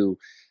to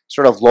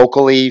sort of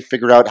locally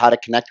figure out how to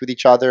connect with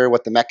each other,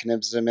 what the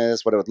mechanism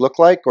is, what it would look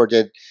like, or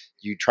did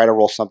you try to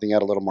roll something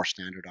out a little more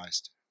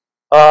standardized?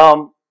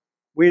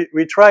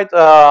 We tried.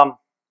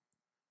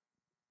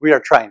 We are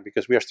trying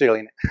because we are still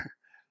in it.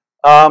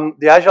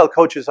 The agile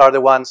coaches are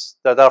the ones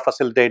that are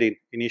facilitating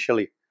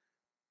initially.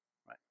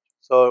 Right?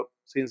 So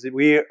since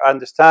we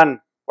understand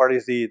what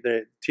is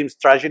the team's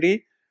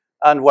strategy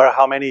and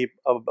how many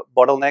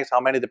bottlenecks,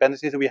 how many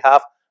dependencies we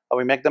have, and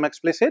we make them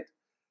explicit,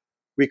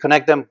 we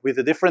connect them with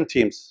the different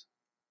teams,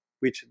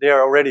 which they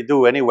already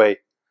do anyway,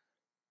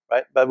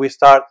 right? But we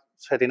start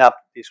setting up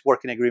these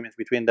working agreements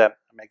between them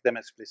and make them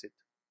explicit.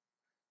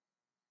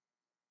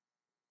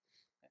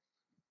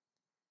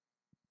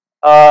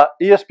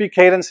 ESP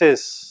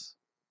cadences.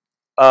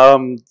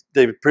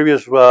 The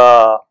previous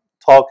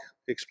talk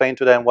explained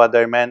to them what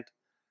they meant.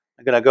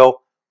 I'm gonna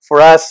go.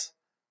 For us,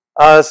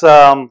 as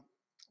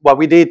what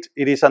we did,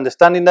 it is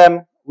understanding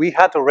them. We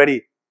had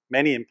already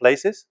many in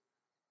places.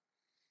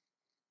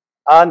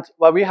 And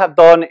what we have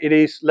done, it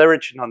is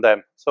leveraging on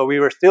them. So we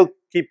were still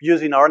keep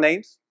using our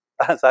names,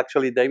 as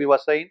actually David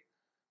was saying.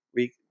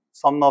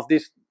 Some of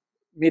these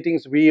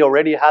meetings, we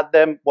already had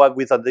them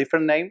with a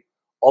different name,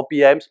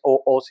 OPMs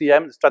or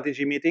OCM,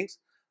 strategy meetings.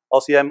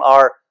 OCM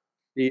are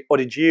the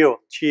Origio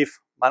chief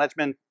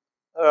management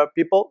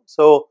people.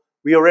 So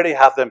we already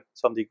have them to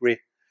some degree.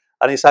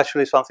 And it's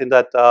actually something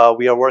that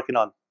we are working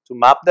on to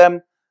map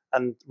them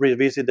and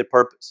revisit the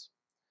purpose.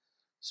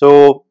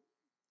 So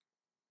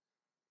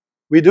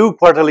we do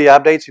quarterly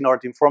updates in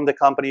order to inform the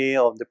company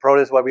of the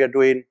progress, what we are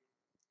doing.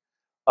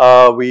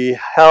 We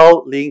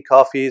held lean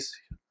coffees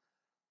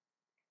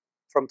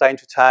from time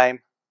to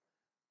time.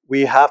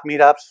 We have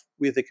meetups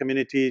with the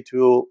community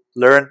to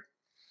learn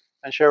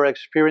and share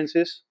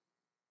experiences.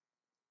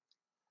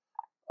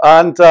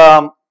 And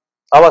I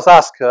was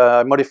asked,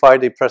 I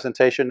modified the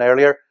presentation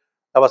earlier,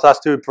 I was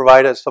asked to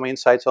provide us some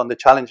insights on the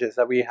challenges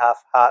that we have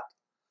had.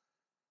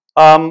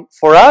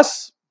 For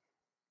us,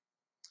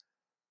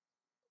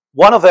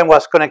 one of them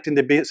was connecting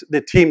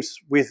the teams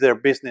with their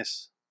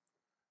business.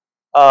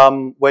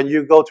 When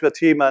you go to a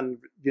team and,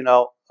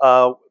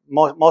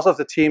 most of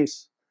the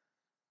teams,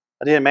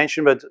 I didn't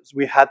mention, but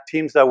we had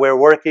teams that were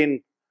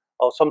working,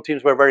 or some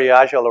teams were very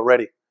agile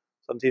already.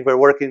 Some teams were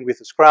working with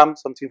Scrum,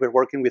 some teams were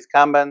working with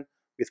Kanban,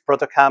 with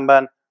Proto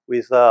Kanban,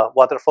 with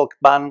Waterfall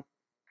Kanban,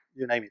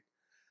 you name it.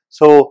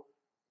 So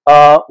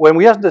when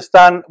we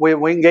understand, we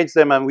engage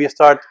them and we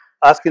start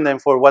asking them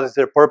for what is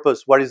their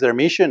purpose, what is their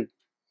mission,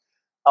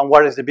 and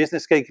what is the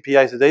business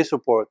KPIs that they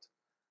support,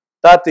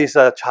 that is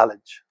a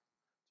challenge.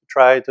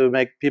 Try to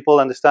make people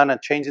understand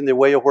and changing the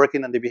way of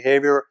working and the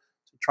behavior,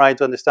 to try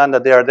to understand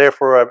that they are there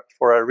for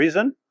a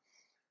reason.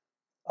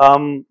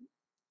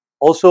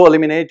 Also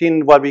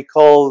eliminating what we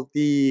call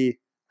the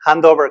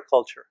handover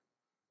culture.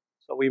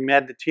 So we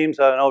met the teams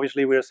and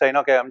obviously we were saying,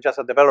 okay, I'm just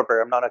a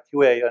developer, I'm not a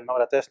QA, I'm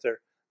not a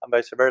tester, and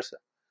vice versa.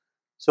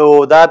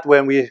 So that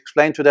when we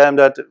explain to them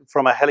that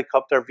from a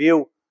helicopter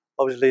view,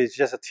 obviously it's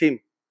just a team.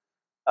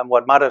 And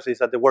what matters is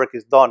that the work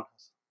is done.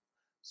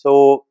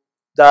 So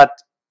that,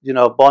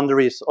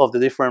 boundaries of the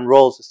different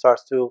roles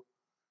starts to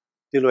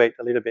dilute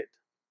a little bit.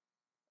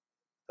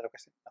 Is that a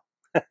question?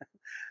 No.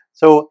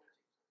 So,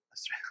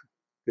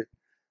 good.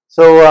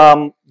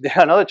 So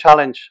another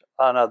challenge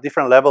on a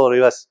different level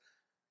was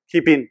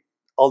keeping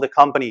all the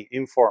company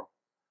informed.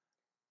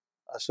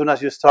 As soon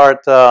as you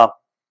start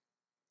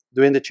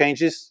doing the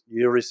changes,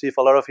 you receive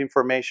a lot of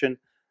information,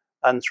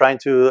 and trying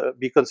to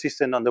be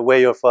consistent on the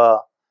way of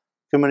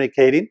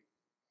communicating,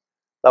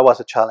 that was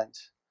a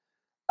challenge.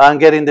 And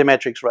getting the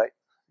metrics right.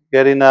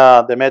 Getting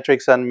the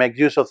metrics and make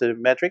use of the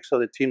metrics so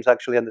the teams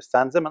actually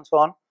understand them and so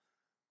on,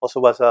 also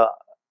was a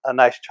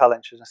nice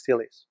challenge, and still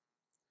is.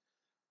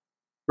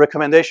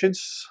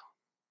 Recommendations.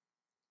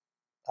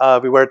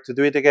 If we were to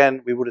do it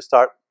again, we would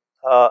start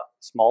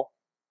small,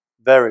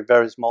 very,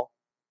 very small.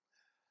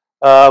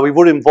 We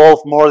would involve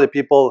more the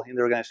people in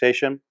the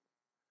organization.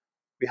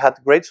 We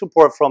had great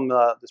support from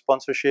the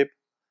sponsorship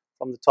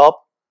from the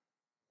top,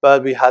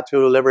 but we had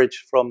to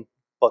leverage from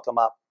bottom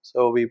up.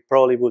 So we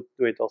probably would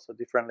do it also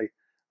differently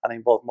and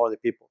involve more the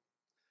people.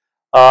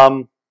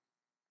 A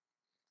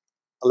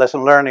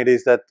lesson learned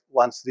is that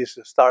once this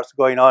starts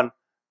going on,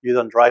 you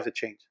don't drive the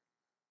change.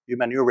 You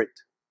maneuver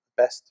it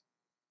best.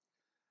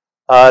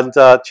 And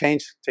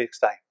change takes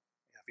time.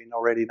 We have been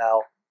already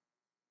now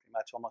pretty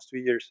much almost 2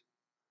 years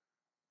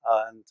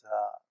and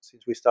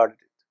since we started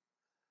it.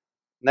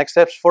 Next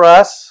steps for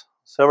us,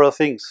 several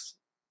things.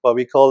 What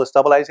we call the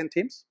stabilizing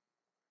teams.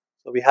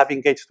 So we have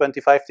engaged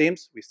 25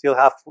 teams. We still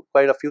have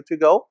quite a few to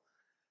go.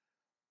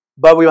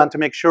 But we want to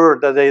make sure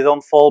that they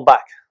don't fall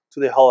back to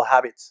the whole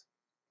habits.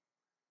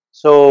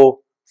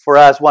 So for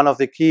us, one of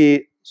the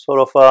key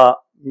sort of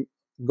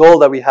goal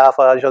that we have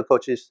as Agile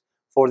coaches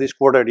for this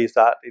quarter is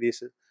that it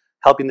is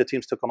helping the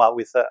teams to come out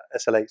with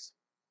SLAs.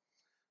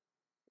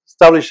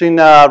 Establishing,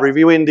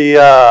 reviewing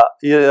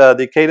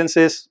the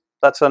cadences.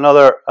 That's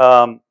another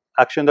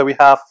action that we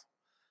have.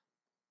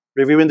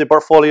 Reviewing the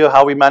portfolio,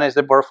 how we manage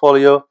the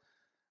portfolio.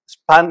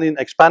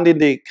 Expanding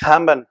the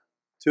Kanban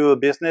to a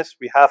business.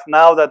 We have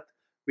now that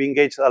we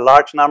engage a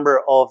large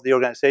number of the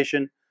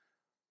organization.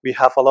 We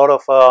have a lot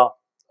of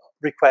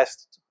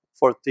requests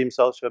for teams,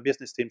 also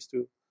business teams,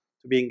 to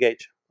be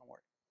engaged.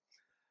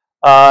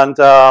 And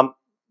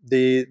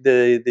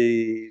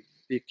the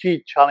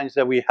key challenge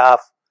that we have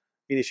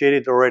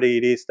initiated already,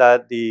 it is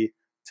that the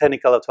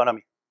technical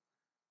autonomy.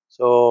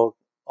 So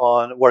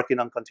on working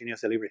on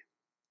continuous delivery,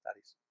 that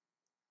is.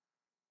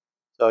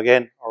 So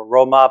again, our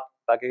roadmap,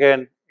 back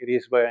again, it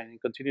is we're in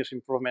continuous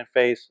improvement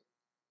phase,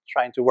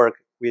 trying to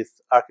work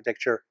with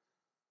architecture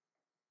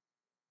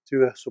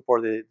to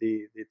support the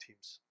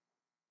teams.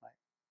 Right.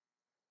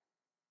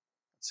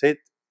 That's it.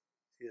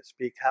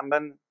 ESP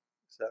Kanban,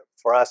 so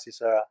for us,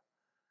 is a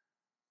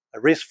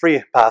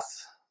risk-free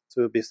path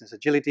to business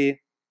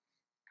agility.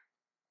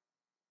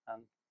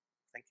 And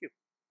thank you.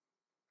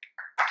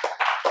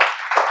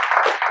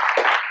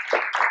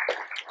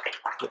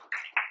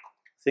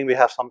 I think we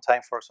have some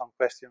time for some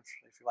questions,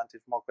 if you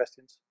wanted more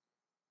questions.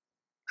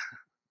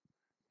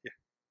 Yeah.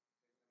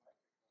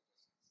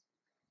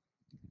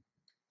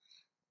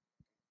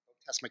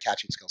 Test my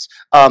catching skills.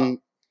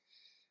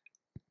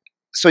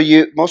 So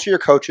most of your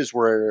coaches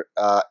were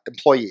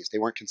employees; they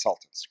weren't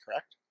consultants,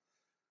 correct?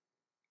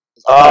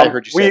 I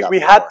heard you say that we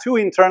before. had 2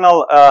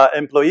 internal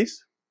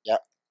employees. Yeah.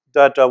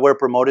 That were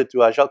promoted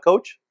to Agile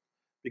coach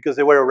because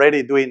they were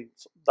already doing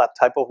that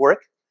type of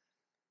work.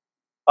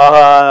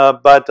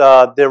 But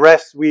the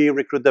rest, we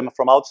recruit them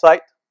from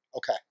outside.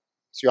 Okay,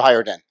 so you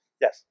hired in.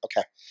 Yes.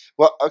 Okay.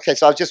 Well, okay.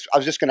 So I was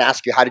just going to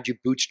ask you, how did you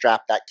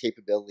bootstrap that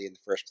capability in the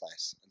first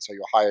place? And so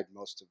you hired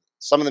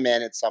some of them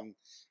in, and some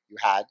you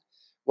had.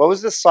 What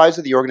was the size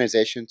of the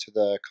organization to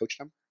the coach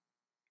number?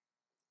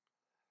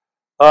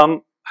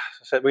 As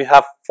I said, we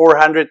have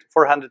 400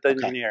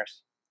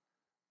 engineers,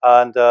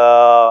 and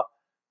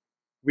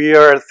we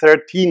are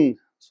 13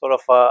 sort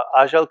of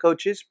agile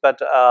coaches, but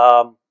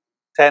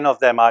 10 of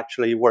them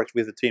actually worked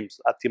with the teams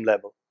at team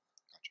level.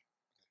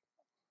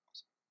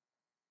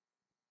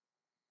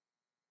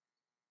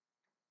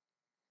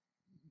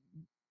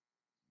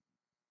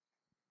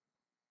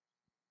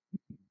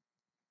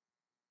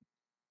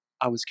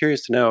 I was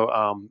curious to know,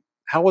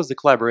 how was the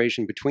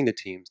collaboration between the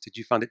teams? Did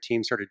you find that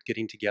teams started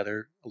getting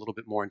together a little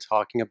bit more and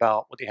talking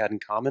about what they had in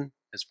common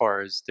as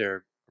far as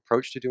their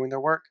approach to doing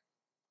their work?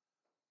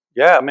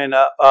 Yeah, I mean,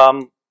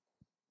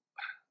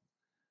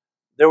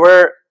 there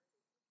were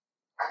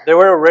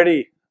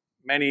already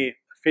many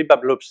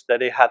feedback loops that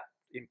they had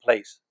in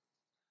place.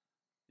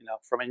 You know,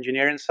 from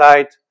engineering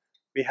side,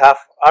 we have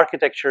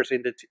architectures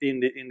in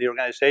the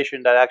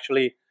organization that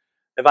actually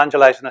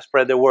evangelize and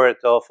spread the word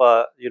of.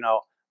 You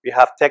know, we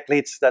have tech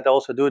leads that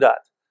also do that.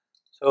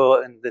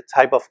 So, in the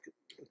type of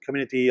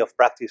community of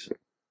practice,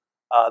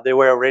 they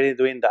were already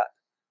doing that.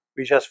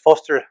 We just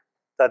foster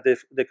that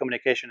the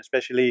communication,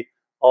 especially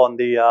on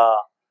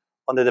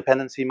the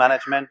dependency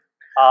management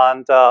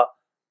and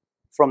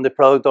from the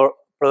product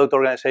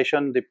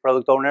organization, the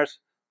product owners,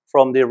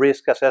 from the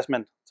risk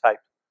assessment side.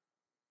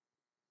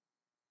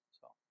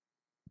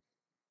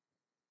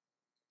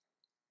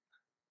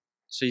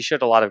 So you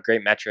showed a lot of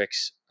great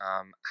metrics.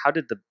 How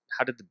did the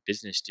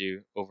business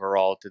do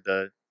overall? Did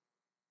the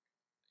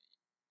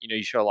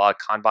you show a lot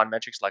of Kanban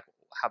metrics. Like,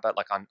 how about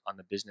like on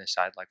the business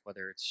side, like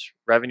whether it's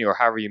revenue or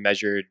however you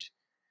measured,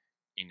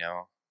 you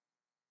know,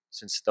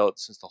 since the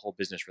whole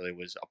business really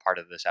was a part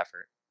of this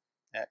effort.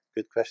 Yeah,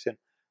 good question.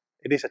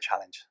 It is a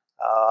challenge.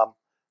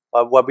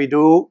 But what we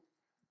do,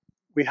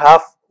 we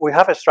have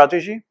a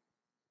strategy,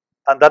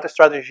 and that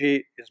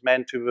strategy is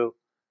meant to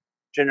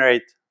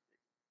generate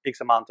X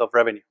amount of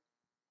revenue.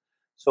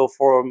 So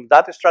from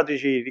that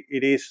strategy,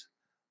 it is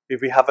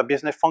if we have a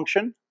business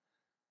function,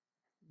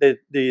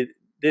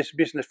 this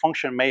business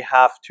function may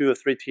have 2 or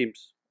 3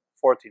 teams,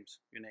 4 teams,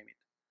 you name it.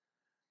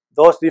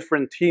 Those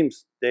different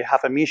teams, they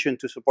have a mission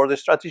to support the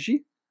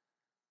strategy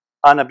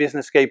and a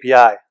business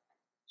KPI.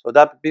 So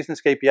that business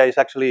KPI is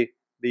actually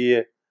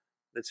the,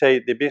 let's say,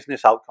 the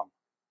business outcome.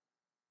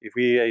 If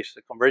is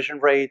the conversion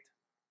rate,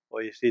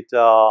 or is it,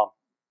 you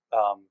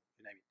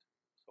name it.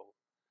 So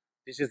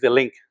this is the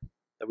link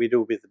that we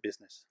do with the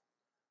business.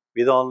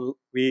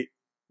 We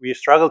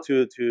struggle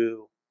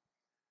to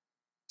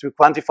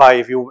quantify,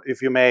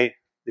 if you may,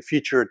 the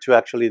future to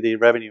actually the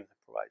revenue it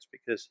provides,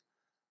 because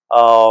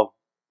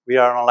we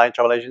are an online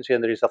travel agency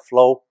and there is a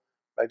flow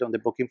right on the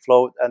booking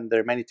flow, and there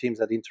are many teams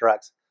that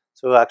interact.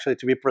 So actually,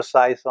 to be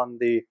precise on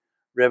the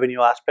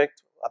revenue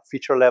aspect at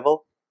feature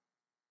level,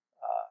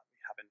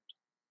 we haven't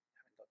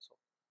done so.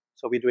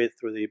 So we do it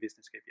through the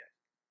business KPI.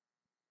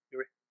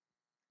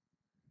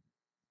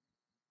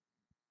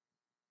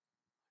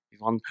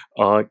 Ivan,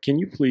 can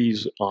you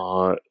please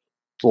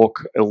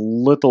talk a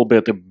little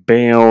bit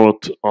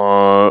about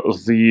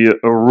the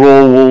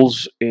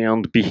roles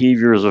and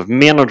behaviors of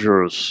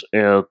managers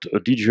at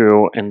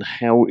DJO and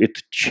how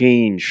it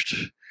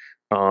changed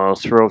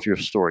throughout your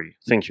story?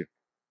 Thank you.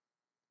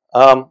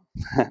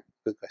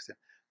 Good question.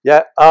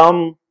 Yeah,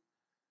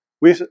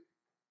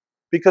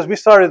 because we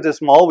started this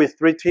small with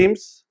 3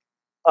 teams,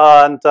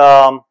 and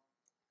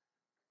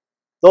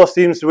those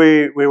teams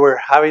we were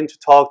having to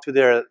talk to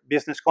their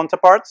business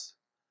counterparts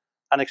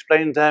and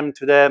explain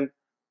to them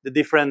the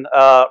different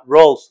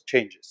roles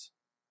changes.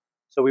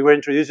 So we were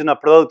introducing a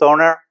product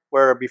owner,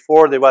 where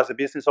before there was a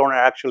business owner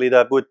actually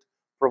that would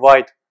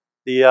provide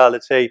the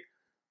let's say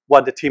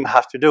what the team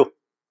has to do.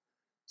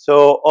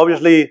 So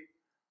obviously,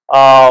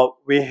 what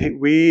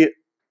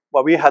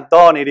we had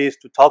done it is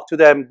to talk to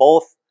them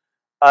both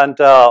and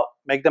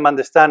make them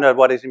understand that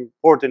what is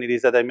important it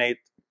is that they made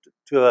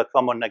to a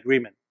common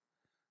agreement.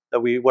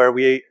 Where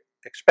we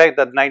expect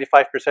that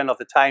 95% of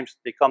the times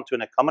they come to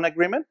a common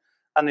agreement,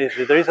 and if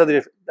there is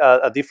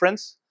a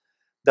difference,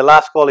 the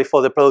last call is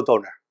for the product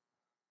owner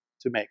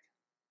to make.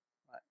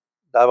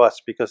 That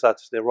was because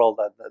that's the role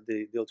that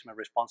the ultimate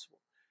responsible.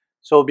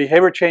 So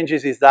behavior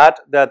changes is that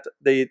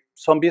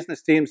some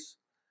business teams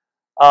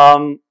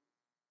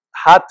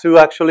had to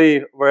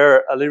actually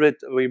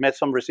we met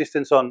some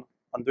resistance on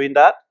doing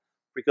that,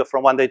 because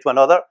from one day to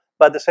another.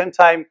 But at the same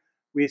time,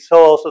 we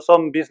saw also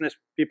some business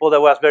people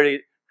that was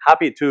very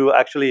happy to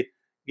actually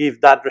give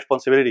that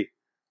responsibility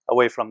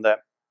away from them.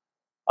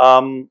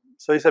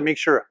 So it's a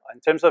mixture. In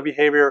terms of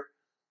behavior,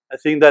 I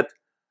think that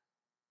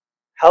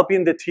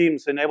helping the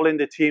teams, enabling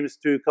the teams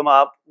to come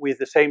up with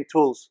the same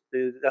tools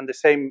and the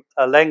same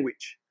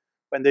language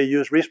when they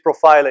use risk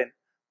profiling,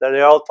 that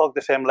they all talk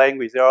the same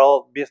language. They're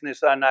all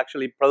business and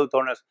actually product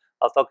owners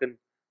are talking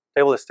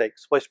table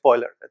stakes, voice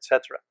spoiler,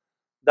 etc.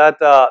 That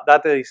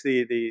is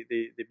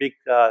the big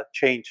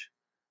change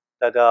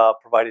that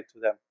provided to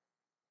them.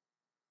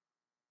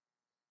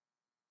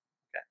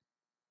 Okay.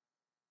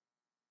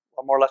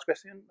 One more last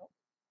question. No?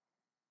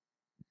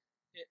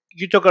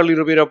 You talk a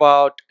little bit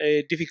about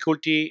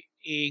difficulty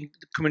in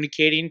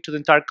communicating to the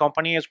entire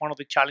company as one of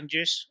the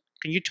challenges.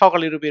 Can you talk a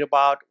little bit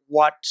about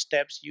what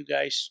steps you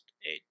guys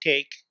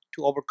take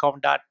to overcome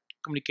that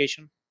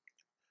communication?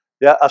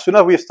 Yeah, as soon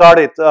as we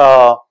started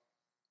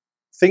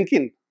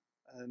thinking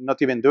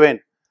not even doing.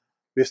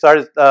 We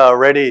started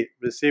already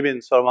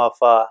receiving some of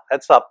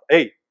heads up.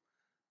 Hey,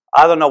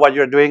 I don't know what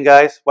you're doing,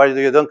 guys. Why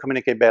you don't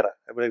communicate better?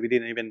 We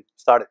didn't even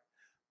start it.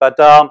 But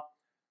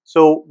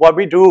so what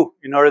we do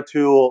in order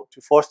to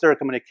foster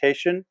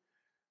communication,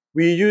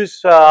 we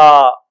use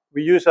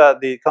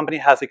the company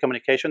has a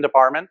communication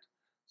department.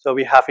 So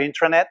we have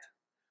intranet.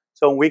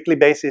 So on a weekly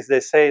basis, they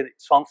say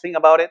something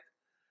about it.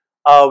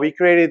 We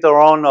created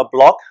our own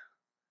blog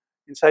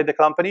inside the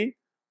company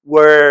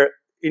where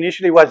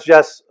initially was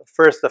just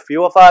first a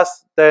few of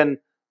us, then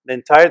the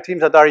entire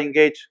teams that are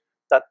engaged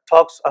that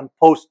talks and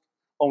posts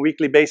on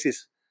weekly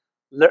basis,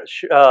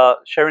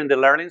 sharing the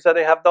learnings that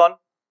they have done.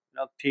 You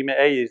know, team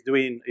A is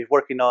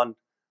working on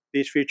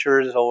these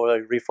features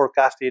or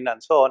reforecasting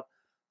and so on.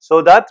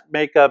 So that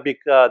make a big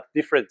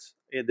difference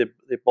in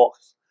the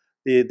box,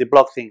 the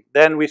blog thing.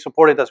 Then we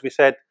supported, as we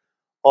said,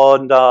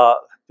 on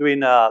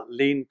doing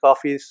lean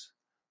coffees.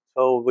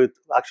 So with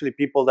actually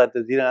people that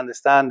didn't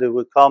understand, they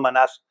would come and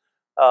ask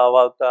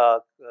about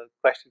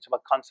questions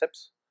about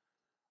concepts.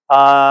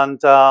 And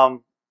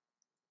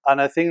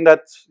I think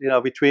that, you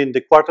know, between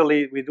the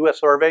quarterly, we do a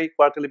survey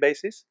quarterly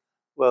basis.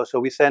 Well, so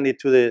we send it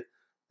to the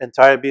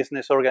entire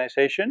business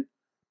organization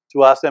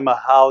to ask them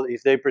how,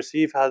 if they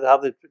perceive how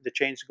the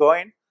change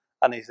going,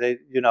 and if they,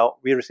 you know,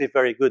 we receive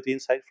very good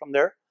insight from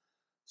there.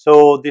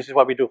 So this is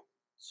what we do: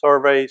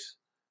 surveys,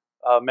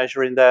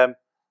 measuring them,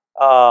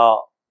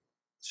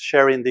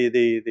 sharing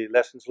the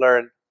lessons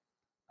learned,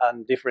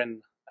 and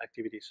different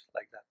activities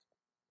like that.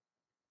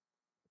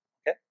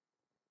 Okay,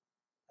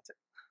 that's it.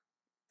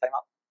 Time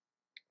out.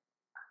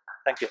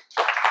 Thank you.